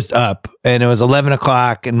and was just up. And it was 11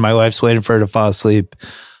 o'clock and my wife's waiting for her to fall asleep.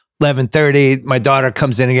 11:30, my daughter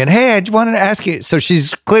comes in again. Hey, I just wanted to ask you. So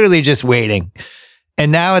she's clearly just waiting.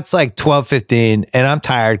 And now it's like 12:15 and I'm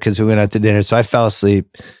tired because we went out to dinner. So I fell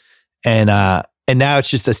asleep. And now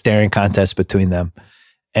it's just a staring contest between them.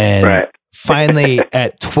 And finally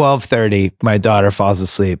at 12:30, my daughter falls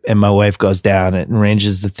asleep and my wife goes down and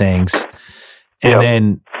arranges the things and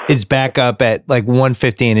then is back up at like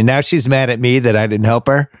 1:15. And now she's mad at me that I didn't help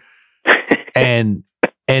her. And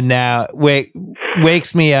now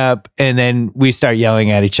wakes me up and then we start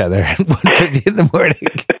yelling at each other at 1:50 in the morning.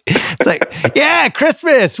 It's like, yeah,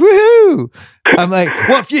 Christmas, woohoo! I'm like,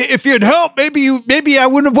 well, if you'd helped, maybe I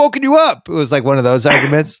wouldn't have woken you up. It was like one of those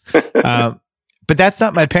arguments. But that's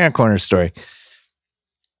not my parent corner story.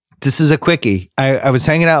 This is a quickie. I was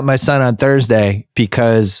hanging out with my son on Thursday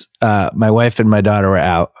because my wife and my daughter were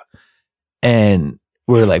out, and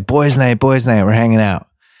we're like, boys' night. We're hanging out,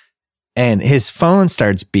 and his phone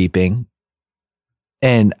starts beeping,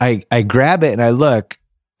 and I grab it and I look.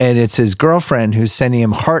 And it's his girlfriend who's sending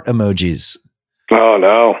him heart emojis. Oh,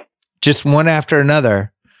 no. Just one after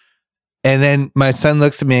another. And then my son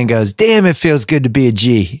looks at me and goes, damn, it feels good to be a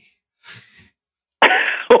G.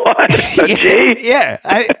 What? A G? Yeah.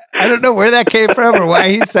 I don't know where that came from or why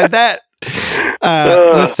he said that. I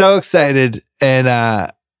was so excited. And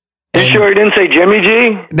you sure he didn't say Jimmy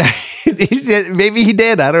G? He said, maybe he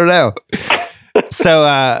did. I don't know.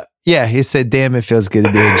 So, yeah, he said, damn, it feels good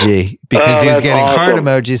to be a G because he was getting heart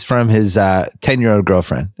emojis from his 10-year-old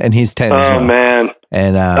girlfriend and he's 10 as well. Oh, man.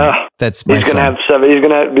 And that's my son. He's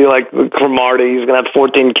going to be like Cromartie. He's going to have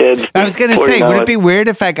 14 kids. I was going to say, would it be weird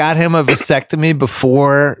if I got him a vasectomy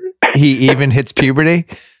before he even hits puberty?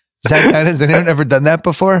 Has anyone ever done that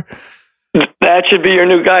before? That should be your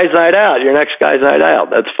new guy's night out, your next guy's night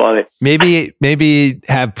out. That's funny. Maybe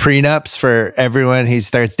have prenups for everyone he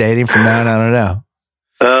starts dating from now on. I don't know.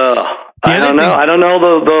 I don't know. I don't know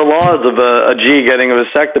the laws of a G getting a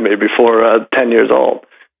vasectomy before 10 years old.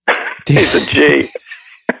 He's a G.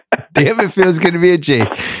 Damn, it feels good to be a G.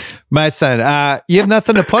 My son, you have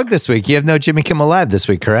nothing to plug this week. You have no Jimmy Kimmel Live this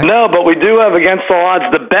week, correct? No, but we do have Against the Odds,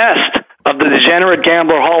 the best of the Degenerate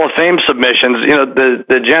Gambler Hall of Fame submissions. You know, the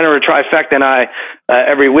Degenerate Trifecta and I,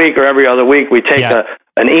 every week or every other week, we take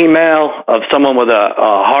an email of someone with a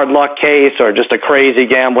hard luck case or just a crazy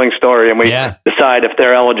gambling story, and we decide if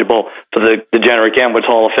they're eligible for the Degenerate Gamblers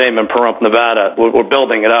Hall of Fame in Pahrump, Nevada. We're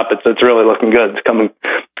building it up. It's really looking good. It's coming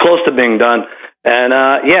close to being done. And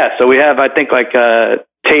so we have, I think, like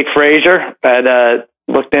Tate Frazier had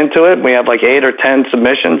looked into it. We have like 8 or 10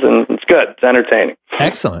 submissions, and it's good. It's entertaining.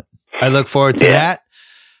 Excellent. I look forward to that.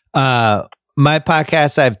 My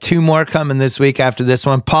podcast, I have 2 more coming this week after this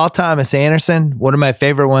one. Paul Thomas Anderson, one of my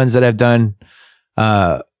favorite ones that I've done,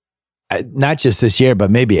 not just this year,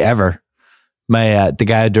 but maybe ever. The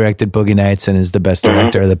guy who directed Boogie Nights and is the best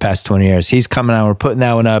director of the past 20 years. He's coming out. We're putting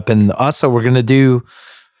that one up. And also we're going to do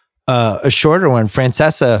a shorter one.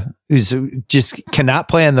 Francesa, who's just cannot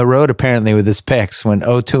play on the road apparently with his picks, went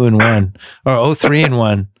 0-2-1 or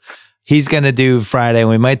 0-3-1. He's going to do Friday.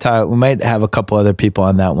 We might have a couple other people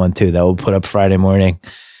on that one too that we'll put up Friday morning.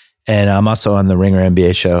 And I'm also on the Ringer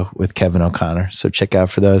NBA show with Kevin O'Connor. So check out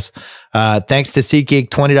for those. Thanks to SeatGeek,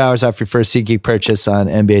 $20 off your first SeatGeek purchase on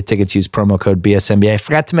NBA tickets. Use promo code BSNBA. I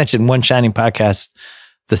forgot to mention One Shining Podcast,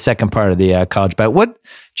 the second part of the college bet.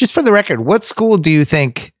 Just for the record, what school do you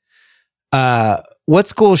think, what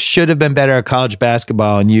school should have been better at college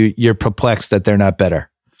basketball and you're perplexed that they're not better?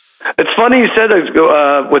 It's funny you said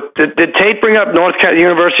that. Did Tate bring up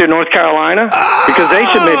University of North Carolina? Because they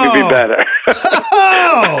should maybe be better.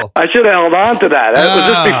 I should have held on to that. Was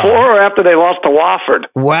this before or after they lost to Wofford?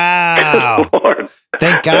 Wow.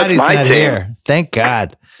 Thank God he's not here. Thank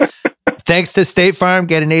God. Thanks to State Farm.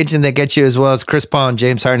 Get an agent that gets you as well as Chris Paul and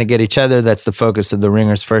James Harden to get each other. That's the focus of the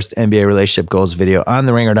Ringer's first NBA relationship goals video on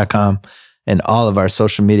theringer.com and all of our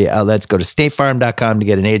social media outlets. Go to statefarm.com to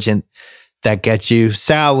get an agent that gets you.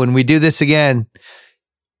 Sal, when we do this again,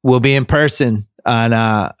 we'll be in person on,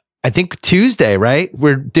 I think Tuesday, right?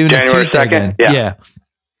 We're doing January it Tuesday 2nd? again. Yeah.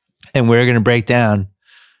 And we're going to break down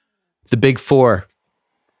the Big Four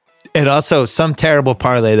and also some terrible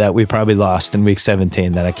parlay that we probably lost in week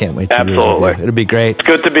 17 that I can't wait to revisit. It'll be great. It's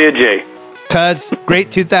good to be a G. Cuz, great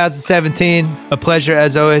 2017. A pleasure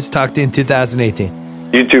as always. Talk to you in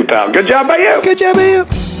 2018. You too, pal. Good job by you. Good job by you.